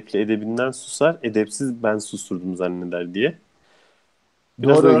 Edepli edebinden susar, edepsiz ben susturdum zanneder diye.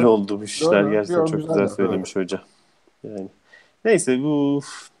 Biraz öyle Doğru. oldu bu işler. Doğru. Gerçekten Yok, çok güzel güzel laf, doğru. söylemiş hoca. Yani. Neyse, bu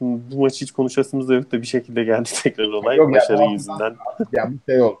maçı hiç konuşasımız da yok da bir şekilde geldi tekrar olay. Yok ya, Başarı yüzünden. yani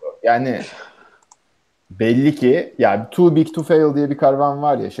bir şey oldu. Yani belli ki yani too big to fail diye bir kavram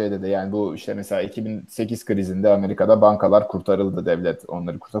var ya şeyde de, yani bu işte mesela 2008 krizinde Amerika'da bankalar kurtarıldı, devlet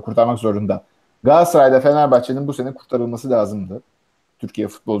onları kurtarmak zorunda. Galatasaray'da Fenerbahçe'nin bu sene kurtarılması lazımdı. Türkiye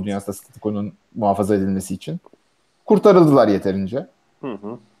futbol dünyasında statükonun muhafaza edilmesi için. Kurtarıldılar yeterince. Hı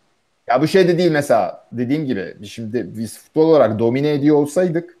hı. Ya bu şey de değil mesela, dediğim gibi şimdi biz futbol olarak domine ediyor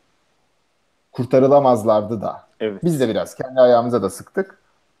olsaydık kurtarılamazlardı da. Biz Evet. de biraz kendi ayağımıza da sıktık.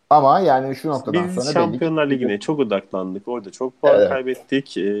 Ama yani şu noktadan Biz sonra belli ki Şampiyonlar Ligi'ne çok odaklandık. Orada çok puan evet,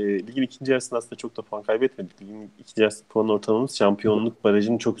 kaybettik. Ligin ikinci yarısında aslında çok da puan kaybetmedik. Ligin ikinci yarısı puan ortalamamız şampiyonluk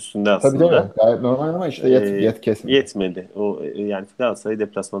barajının çok üstünde tabii değil aslında. mi? Gayet normal ama işte yet kesmedi. Yetmedi. Yani Galatasaray'ı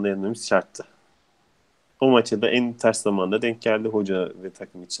deplasmanda yenmemiz şarttı. O maça da en ters zamanda denk geldi. Hoca ve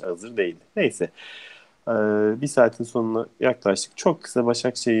takım hiç hazır değildi. Neyse. Ee, Bir saatin sonuna yaklaştık. Çok kısa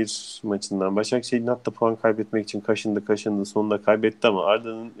Başakşehir maçından. Başakşehir'in hatta puan kaybetmek için kaşındı. Sonunda kaybetti ama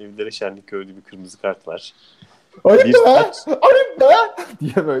Arda'nın evlere şenlik gördüğü bir kırmızı kart var. Ayıp Bir be! taç, Ayıp be!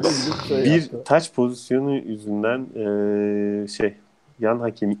 Diye böyle bir şey bir yaptı. taç pozisyonu yüzünden yan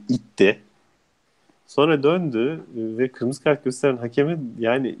hakemi itti. Sonra döndü ve kırmızı kart gösteren hakeme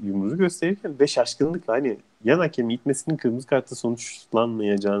yani yumruğu gösterirken ve şaşkınlıkla, hani yan hakemi itmesinin kırmızı kartla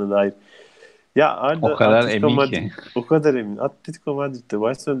sonuçlanmayacağına dair. Ya O Arda kadar Atletico emin Madrid ki. o kadar emin. Atletico Madrid'de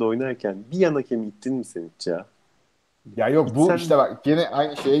Barcelona'da oynarken bir yan hakemi ittin mi sen hiç ya? Ya yok, bu İtsen işte bak yine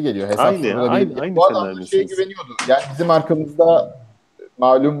aynı şeye geliyor. Hesap aynı sorulabilir. aynı Ya aynı bu adam Fener da şeye meselesi. güveniyordu. Yani bizim arkamızda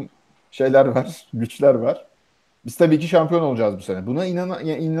malum şeyler var, güçler var. Biz tabii ki şampiyon olacağız bu sene. Buna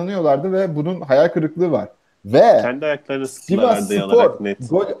inanıyorlardı ve bunun hayal kırıklığı var. Ve Kendi ayaklarına sıktılar Sivas Arda'yı Spor alarak, net.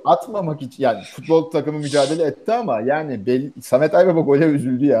 gol atmamak için, yani futbol takımı mücadele etti ama yani Samet Aybaba gole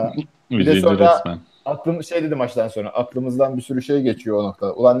üzüldü ya. Bir de Üzüldü sonra resmen. şey dedi maçtan sonra, aklımızdan bir sürü şey geçiyor o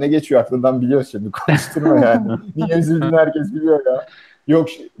noktada. Ulan ne geçiyor aklından biliyoruz şimdi, konuşturma yani. Niye üzüldüğünü herkes biliyor ya. Yok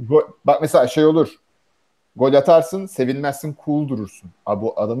bak mesela şey olur. Gol atarsın, sevinmezsin, cool durursun. Abi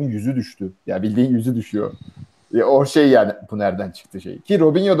bu adamın yüzü düştü. Ya bildiğin yüzü düşüyor. O şey yani, bu nereden çıktı şey. Ki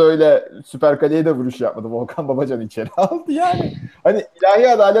Robinho da öyle süper kaleye de vuruş yapmadı. Volkan Babacan içeri aldı yani. Hani ilahi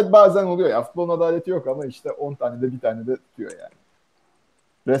adalet bazen oluyor ya. Futbolun adaleti yok ama işte 10 tane de bir tane de tutuyor yani.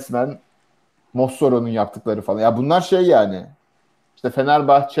 Resmen Mossoro'nun yaptıkları falan. Ya bunlar şey yani. İşte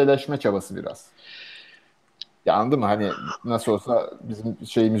Fenerbahçeleşme çabası biraz. Ya anladın mı? Hani nasıl olsa bizim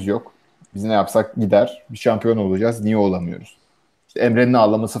şeyimiz yok. Biz ne yapsak gider. Bir şampiyon olacağız. Niye olamıyoruz? İşte Emre'nin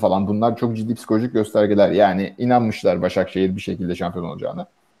ağlaması falan, bunlar çok ciddi psikolojik göstergeler. Yani inanmışlar Başakşehir bir şekilde şampiyon olacağına.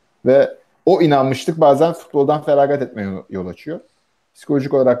 Ve o inanmışlık bazen futboldan feragat etmeye yol açıyor.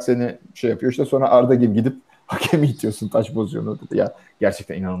 Psikolojik olarak seni şey yapıyor. İşte sonra Arda gibi gidip hakemi itiyorsun taç pozisyonu. Ya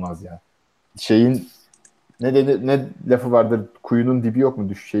gerçekten inanılmaz ya. Şeyin ne lafı vardır? Kuyunun dibi yok mu?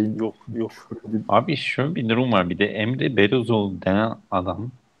 Yok yok. Abi şöyle bir durum var. Bir de Emre Belözoğlu denen adam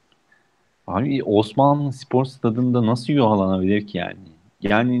abi Osmanlı Spor Stadı'nda nasıl yuhalanabilir ki yani?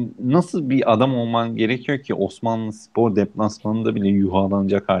 Yani nasıl bir adam olman gerekiyor ki Osmanlı Spor deplasmanında bile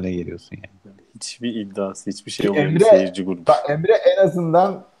yuhalanacak hale geliyorsun yani. Hiçbir iddiası, hiçbir şey Ki olmayan bir seyirci grubu. Emre en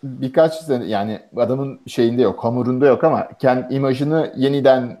azından birkaç sene yani adamın şeyinde yok, hamurunda yok ama kendi imajını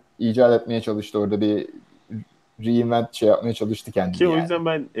yeniden icat etmeye çalıştı. Orada bir reinvent şey yapmaya çalıştı kendini Ki o yani.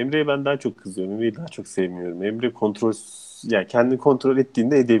 yüzden Emre'ye ben daha çok kızıyorum. Emre'yi daha çok sevmiyorum. Emre kontrol, yani kendini kontrol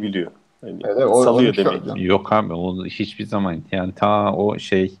ettiğinde edebiliyor. Hani Evet, salıyor onu demek. Yok abi o hiçbir zaman yani ta o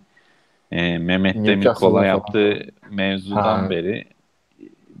Mehmet Newcastle'da Demirkol'a falan. yaptığı mevzudan Ha. beri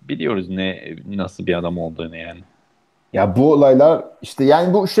biliyoruz nasıl bir adam olduğunu yani. Ya bu olaylar işte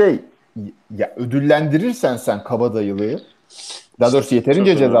yani bu şey ya ödüllendirirsen sen kabadayılığı daha doğrusu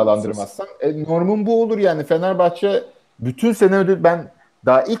yeterince Çok önemli. cezalandırmazsan normun bu olur yani Fenerbahçe bütün sene ben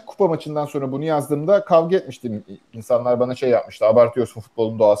daha ilk kupa maçından sonra bunu yazdığımda kavga etmiştim. İnsanlar bana şey yapmıştı. Abartıyorsun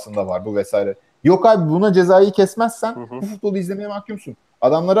futbolun doğasında var bu vesaire. Yok abi buna cezayı kesmezsen bu futbolu izlemeye mahkumsun.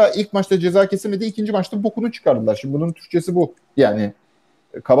 Adamlara ilk maçta ceza kesemedi, ikinci maçta bokunu çıkardılar. Şimdi bunun Türkçesi bu. Yani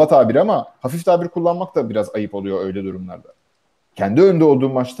kaba tabir ama hafif tabir kullanmak da biraz ayıp oluyor öyle durumlarda. Kendi önde olduğu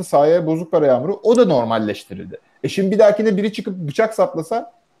maçta sahaya bozuk para yağmuru o da normalleştirildi. Şimdi bir dahakine biri çıkıp bıçak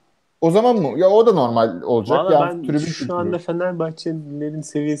saplasa o zaman mı? Ya o da normal olacak. Valla Yani ben tribün şu anda kültürü. Fenerbahçelilerin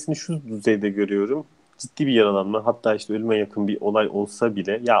seviyesini şu düzeyde görüyorum. Ciddi bir yaralanma, hatta işte ölüme yakın bir olay olsa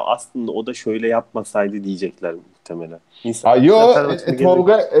bile ya aslında o da şöyle yapmasaydı diyecekler muhtemelen. Yo, Fenerbahçe'nin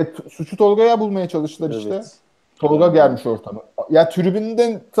genel... suçu Tolga'ya bulmaya çalıştılar işte. Evet. Tolga Yani gelmiş ortama. Ya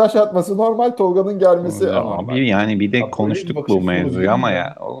tribünden taş atması normal, Tolga'nın gelmesi anormal. Abi yani bir de Ya böyle bir konuştuk bakış bu açısı olabilir mevzuyu mi ama ya?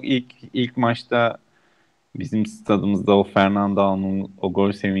 ya o ilk maçta bizim stadımızda o Fernando'nun o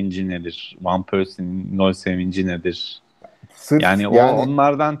gol sevinci nedir? Van Persie'nin gol sevinci nedir? Sırf Yani yani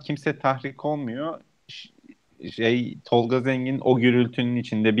onlardan kimse tahrik olmuyor. Tolga Zengin o gürültünün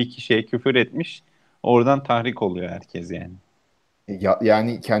içinde bir kişiye küfür etmiş. Oradan tahrik oluyor herkes yani.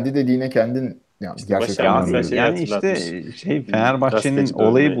 yani kendi dediğine kendin yani işte gerçekten Başak Ya mesela inanmıyorum. şeyi yani işte hatırlatmış. Fenerbahçe'nin Gazeteci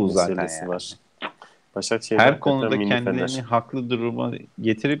olayı bölme bu zaten meselesi yani. var. Başakşehir'de Her hakikaten konuda mini Fener. kendilerini haklı duruma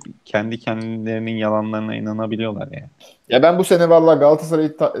getirip kendi kendilerinin yalanlarına inanabiliyorlar yani. Ya ben bu sene vallahi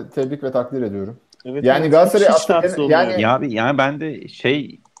Galatasaray'ı tebrik ve takdir ediyorum. Evet Yani evet, hiç Galatasaray hiç aslında rahatsız olmuyorum. yani Ya abi yani ben de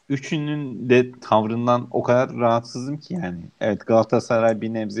üçünün de tavrından o kadar rahatsızım ki yani. Evet Galatasaray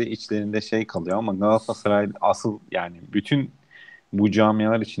bir nebze içlerinde kalıyor ama Galatasaray asıl yani bütün bu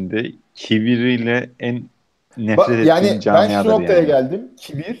camialar içinde kibiriyle en nefret ettiğim yani ben şu camiadır noktaya yani. geldim.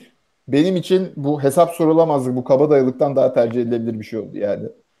 Kibir benim için bu hesap sorulamazlık, bu kabadayılıktan daha tercih edilebilir bir şey oldu yani.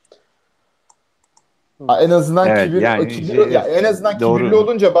 En azından Evet yani en azından kibirli doğru.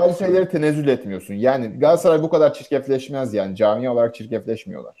 olunca bazı şeyleri tenezzül etmiyorsun. Yani Galatasaray bu kadar çirkefleşmez yani. Cami olarak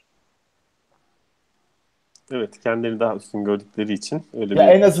çirkefleşmiyorlar. Evet, kendileri daha üstün gördükleri için öyle Ya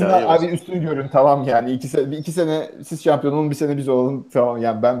bir en azından hikaye var. abi üstün görün tamam yani. İki sene siz şampiyon olun, bir sene biz olalım tamam.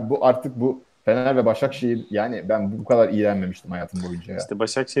 Yani ben bu Fener ve Başakşehir yani ben bu kadar iğrenmemiştim hayatım boyunca ya. İşte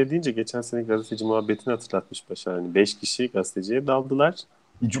Başakşehir deyince geçen sene gazeteci muhabbetini hatırlatmış Başar. Hani 5 kişi gazeteciye daldılar.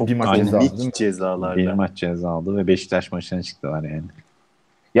 Çok Bir maç ceza aldı değil komik mi? Bir cezalarla. maç ceza aldı ve Beşiktaş maçına çıktılar yani.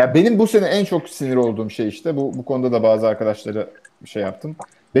 Ya benim bu sene en çok sinir olduğum şey işte bu konuda da bazı arkadaşlara şey yaptım.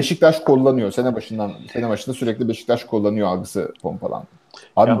 Beşiktaş kollanıyor. Sene başında sürekli Beşiktaş kollanıyor algısı pompalandı.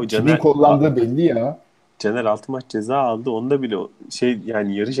 Yahu Abi kimin kollandığı belli ya. Caner 6 maç ceza aldı. Onda bile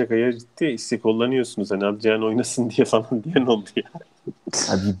yani yarı şaka yarı ciddi işte kullanıyorsunuz. Hani Adrian oynasın diye falan diyen oldu ya.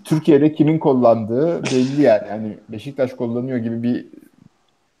 Abi Türkiye'de kimin kollandığı belli yani. Hani Beşiktaş kullanıyor gibi bir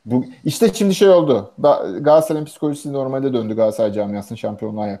bu işte şimdi şey oldu. Galatasaray'ın psikolojisi normale döndü. Galatasaray camiasının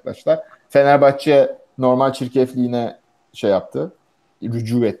şampiyonluğa yaklaştılar. Fenerbahçe normal çirkefliğine şey yaptı.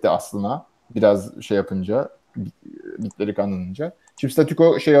 Rücu etti aslına. Biraz şey yapınca bitleri kanlanınca. Şimdi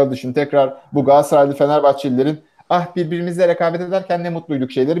statüko şey oldu. Şimdi tekrar bu Galatasaraylı Fenerbahçelilerin birbirimizle rekabet ederken ne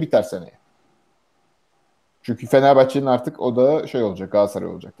mutluyduk şeyleri biter seneye. Çünkü Fenerbahçe'nin artık o da şey olacak. Galatasaray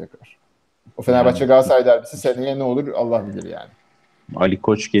olacak tekrar. O Yani Fenerbahçe Galatasaray derbisi seneye ne olur Allah bilir yani. Ali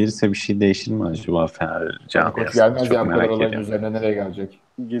Koç gelirse bir şey değişir mi acaba Fener Ali Koç camiasında? gelmez Çok ya bu kadar merak olayın ediyorum. üzerine nereye gelecek?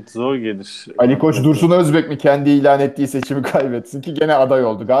 Zor gelir. Ali Koç Hakikaten. Dursun Özbek mi kendi ilan ettiği seçimi kaybetsin ki gene aday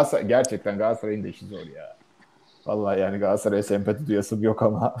oldu. Gerçekten Galatasaray'ın da işi zor ya. Vallahi yani Galatasaray'a sempati duyasım yok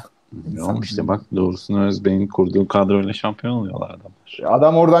ama Yok insan işte bak doğrusunu Özbey'in kurduğu kadroyla şampiyon oluyorlar adamlar.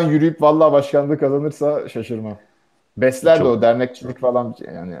 adam oradan yürüyüp vallahi başkanlığı kazanırsa şaşırmam. Besler de Çok o dernekçilik falan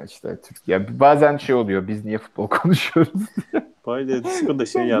yani işte Türkiye. Bazen şey oluyor biz niye futbol konuşuyoruz? böyle Disco da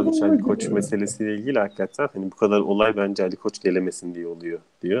şey yazmış Ali Koç meselesiyle ilgili hakikaten hani bu kadar olay bence Ali Koç gelemesin diye oluyor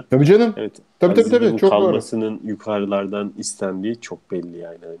diyor. Tabii canım. Evet, Aziz Tabii Yıldırım'ın çok doğru. kalmasının yukarılardan istendiği çok belli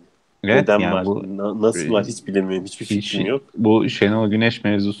yani. Hani Evet neden yani var, bu nasıl var hiç bilemiyorum, hiçbir hiç fikrim yok. bu Şenol Güneş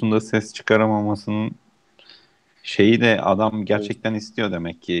mevzusunda ses çıkaramamasının şeyi de adam Evet. gerçekten istiyor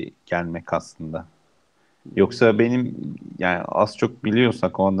demek ki gelmek aslında. Yoksa benim yani az çok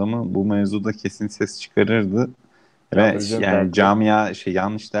biliyorsak o adamı bu mevzuda kesin ses çıkarırdı ve Tabii canım. yani Derdi. camia şey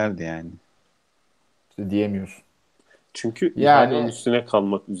yanlış derdi yani. İşte diyemiyorsun. Çünkü ihalenin Yani üstüne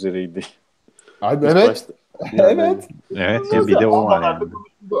kalmak üzereydi. abi İlk evet. başta yani Evet. Evet ya İnanılmaz bir ya. de o var Havalarda yani.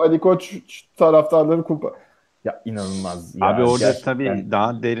 konuşuldu. Ali Koç taraftarları kupa. Ya inanılmaz Abi ya orada gerçekten. tabii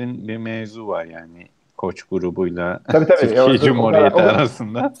daha derin bir mevzu var yani. Koç grubuyla Tabii. Türkiye Orada o kadar Cumhuriyeti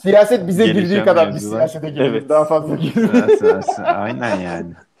arasında siyaset bize girdiği gelişen kadar biz mevzular. siyasete girelim. Daha evet. fazla girmeyin. Aynen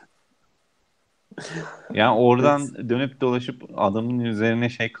yani. Yani Evet. oradan dönüp dolaşıp adamın üzerine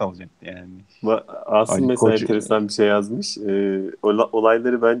şey kalacaktı yani. Asım Ali mesela Koç enteresan bir şey yazmış.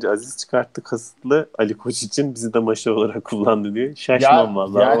 Olayları bence Aziz çıkarttı kasıtlı Ali Koç için bizi de maşa olarak kullandı diyor. Şaşmam Ya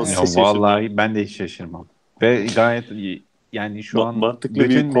vallahi. yani Olsa ya şaşırmam. vallahi ben de hiç şaşırmam. Ve gayet iyi. Yani şu an Mantıklı bir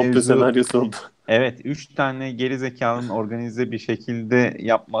bütün komplo mevzu senaryosu oldu. evet 3 tane geri zekalının organize bir şekilde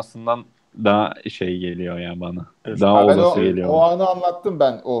yapmasından daha şey geliyor ya bana. Evet. Daha ha ben olası o geliyor. anı anlattım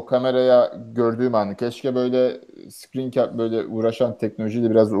ben o kameraya gördüğüm anı. Keşke böyle screen cap böyle uğraşan teknolojiyle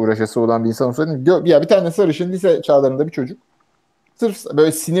biraz uğraşası olan bir insan olsaydım. Ya bir tane sarışın lise çağlarında bir çocuk. Sırf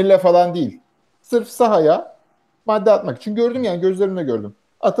böyle sinirle falan değil. Sırf sahaya madde atmak için gördüm yani gözlerimle gördüm.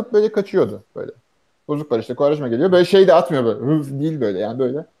 Atıp böyle kaçıyordu böyle. Bozuk var işte Quaresma geliyor. Böyle şey de atmıyor böyle. Hıf değil böyle yani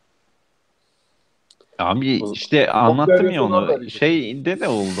böyle. Abi O, işte Komplo anlattım ya arıyorsan orada onu. arayacaksın. Şeyde de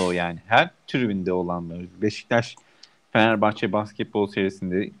oldu o yani. Her tribünde olan böyle. Beşiktaş Fenerbahçe basketbol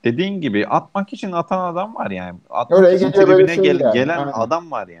serisinde dediğin gibi atmak için atan adam var yani. Atmak Oraya için geliyor böyle tribüne şey yani. gelen Aynen.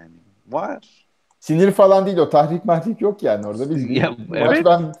 adam var yani. Var. Sinir falan değil o. Tahrik mahrik yok yani orada. Ya, Bildiğin bu maç evet.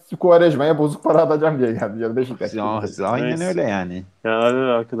 ben Quaresma'ya bozuk para atacağım diye geldi. Ya da Beşiktaş gibi. Ya, aynen evet. öyle yani. Ya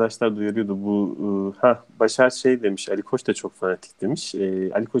ara arkadaşlar duyuruyordu bu Başar şey demiş Ali Koç da çok fanatik demiş.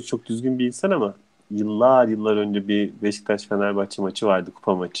 Ali Koç çok düzgün bir insan ama yıllar önce bir Beşiktaş Fenerbahçe maçı vardı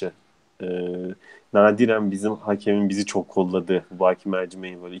kupa maçı. E, Nadiren bizim hakemin bizi çok kolladı. Bu Baki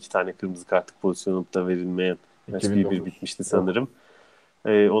Mercimeğin böyle iki tane kırmızı kartlık pozisyon da verilmeyen maç 1-1 2009. bitmişti Yok. sanırım.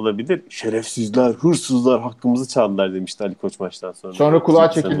 Olabilir. Şerefsizler, hırsızlar hakkımızı çaldılar demişti Ali Koç maçtan sonra. Sonra kulağa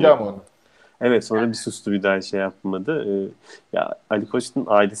 9-7 çekildi sanıyorum. ama onun. Evet sonra bir sustu bir daha şey yapmadı. Ya Ali Koç'un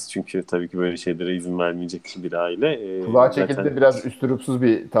ailesi çünkü tabii ki böyle şeylere izin vermeyecek bir aile. Kulağa çekildi Zaten de biraz üstürupsuz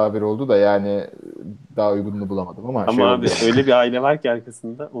bir tabir oldu da yani daha uygununu bulamadım ama şey ama oldu abi yani. öyle bir aile var ki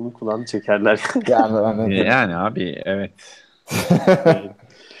arkasında onun kulağını çekerler. Yani anladım. Yani abi evet. Yani,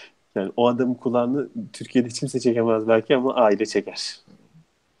 yani o adamın kulağını Türkiye'de hiç kimse çekemez belki ama aile çeker.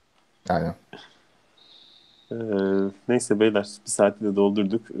 Yani. Ee, Neyse beyler bir saati de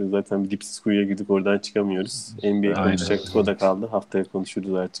doldurduk. Zaten bir dipsiz kuyuya girdik oradan çıkamıyoruz. NBA Aynen. konuşacaktık o da kaldı. Haftaya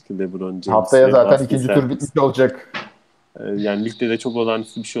konuşuruz artık LeBron Haftaya James'le zaten Boston ikinci tur Celtics. bitmiş olacak. Yani ligde de çok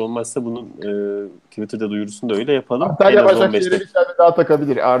olağanüstü bir şey olmazsa bunun Twitter'da duyurusunu da öyle yapalım. En Antalya az 15 Başakşehir'e bir dakika. tane daha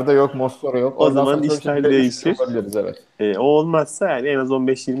takabilir. Arda yok, Moskova yok. O Oradan zaman sonra işler Çölçebi'yle 3 değişir. olabiliriz evet. O olmazsa yani en az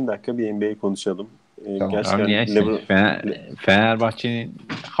 15-20 dakika bir NBA konuşalım. Tamam. Abi Gerçekten niyeyse LeBron... Fenerbahçe'nin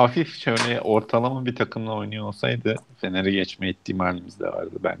hafif şöyle ortalama bir takımla oynuyor olsaydı Fener'e geçme ihtimalimiz de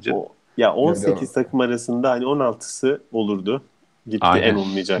vardı bence. Ya Öyle 18 takım arasında hani 16'sı olurdu. Gitti en Aynen.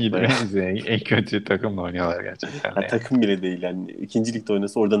 olmayacaklara. En kötü takımla oynuyorlar gerçekten de Ha, yani. takım bile değil yani. İkinci ligde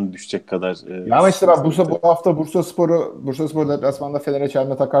oynasa oradan da düşecek kadar Ya ama işte ben sıkıntılı bir bu takım. hafta Bursaspor deplasmanda Fener'e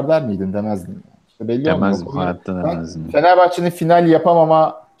çelme takar der miydin demezdin. Yani. İşte belli olmuyor. Demezdim. Hayatta Ben demezdim. Fenerbahçe'nin final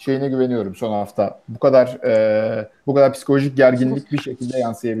yapamama şeyine güveniyorum son hafta. Bu kadar psikolojik gerginlik bir şekilde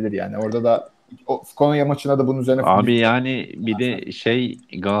yansıyabilir yani. Orada da o Konya maçına da bunun üzerine Abi düşecek. yani bir de şey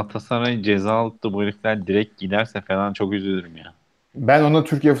Galatasaray ceza aldı bu herifler direkt giderse falan çok üzülürüm ya. Ben ona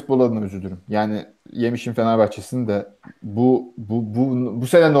Türkiye futbolu adına üzülürüm. Yani yemişim Fenerbahçe'sini de bu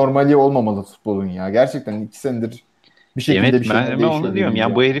sene normali olmamalı futbolun ya. Gerçekten 2 senedir bir Evet şekilde bir şeyler ben değişiyor onu diyorum gibiyiz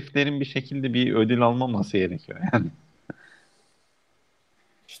ya bu yani. heriflerin bir şekilde bir ödül almaması gerekiyor yani.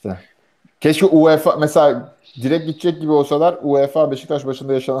 İşte. Keşke UEFA mesela direkt gidecek gibi olsalar UEFA Beşiktaş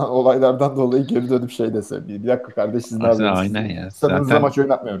başında yaşanan olaylardan dolayı geri dönüp şey dese. Bir dakika kardeş siz ne Aslında yapıyorsunuz? aynen Sizin ya. stadınızda Zaten maç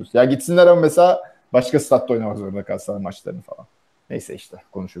oynatmıyoruz. Ya gitsinler ama mesela başka statta oynamak zorunda kalsalar maçlarını falan. Neyse işte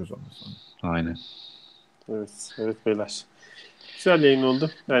konuşuruz ondan sonra. aynen. Evet beyler. Güzel yayın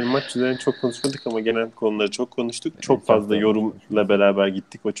oldu. Yani maç üzerine çok konuşmadık ama genel konuları çok konuştuk. Çok İlk fazla hafta yorumla beraber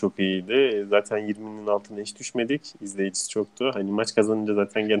gittik. O çok iyiydi. Zaten 20'nin altına hiç düşmedik. İzleyicisi çoktu. Hani maç kazanınca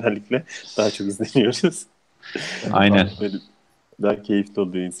zaten genellikle daha çok izleniyoruz. Aynen. Böyle daha keyifli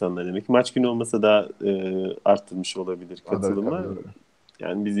oluyor insanlar demek. Maç günü olmasa da arttırmış olabilir tabii, katılımı. doğru.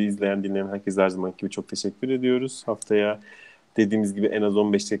 Yani bizi izleyen, dinleyen herkese her zaman gibi çok teşekkür ediyoruz. Haftaya dediğimiz gibi en az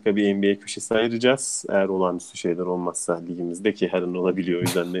 15 dakika bir NBA köşesi ayıracağız. Eğer olağanüstü şeyler olmazsa ligimizde, ki her an olabiliyor, o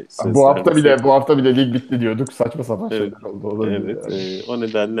yüzden de Bu söz hafta vermesek. bile bu hafta bile lig bitti diyorduk. Saçma sapan Evet, şeyler oldu. Olabilir evet. yani. O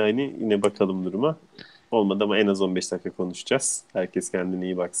nedenle hani yine bakalım duruma. Olmadı ama en az 15 dakika konuşacağız. Herkes kendine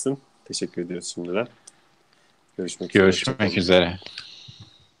iyi baksın. Teşekkür ediyoruz şimdiden. Görüşmek üzere. Hoşça Görüşmek kalın. üzere.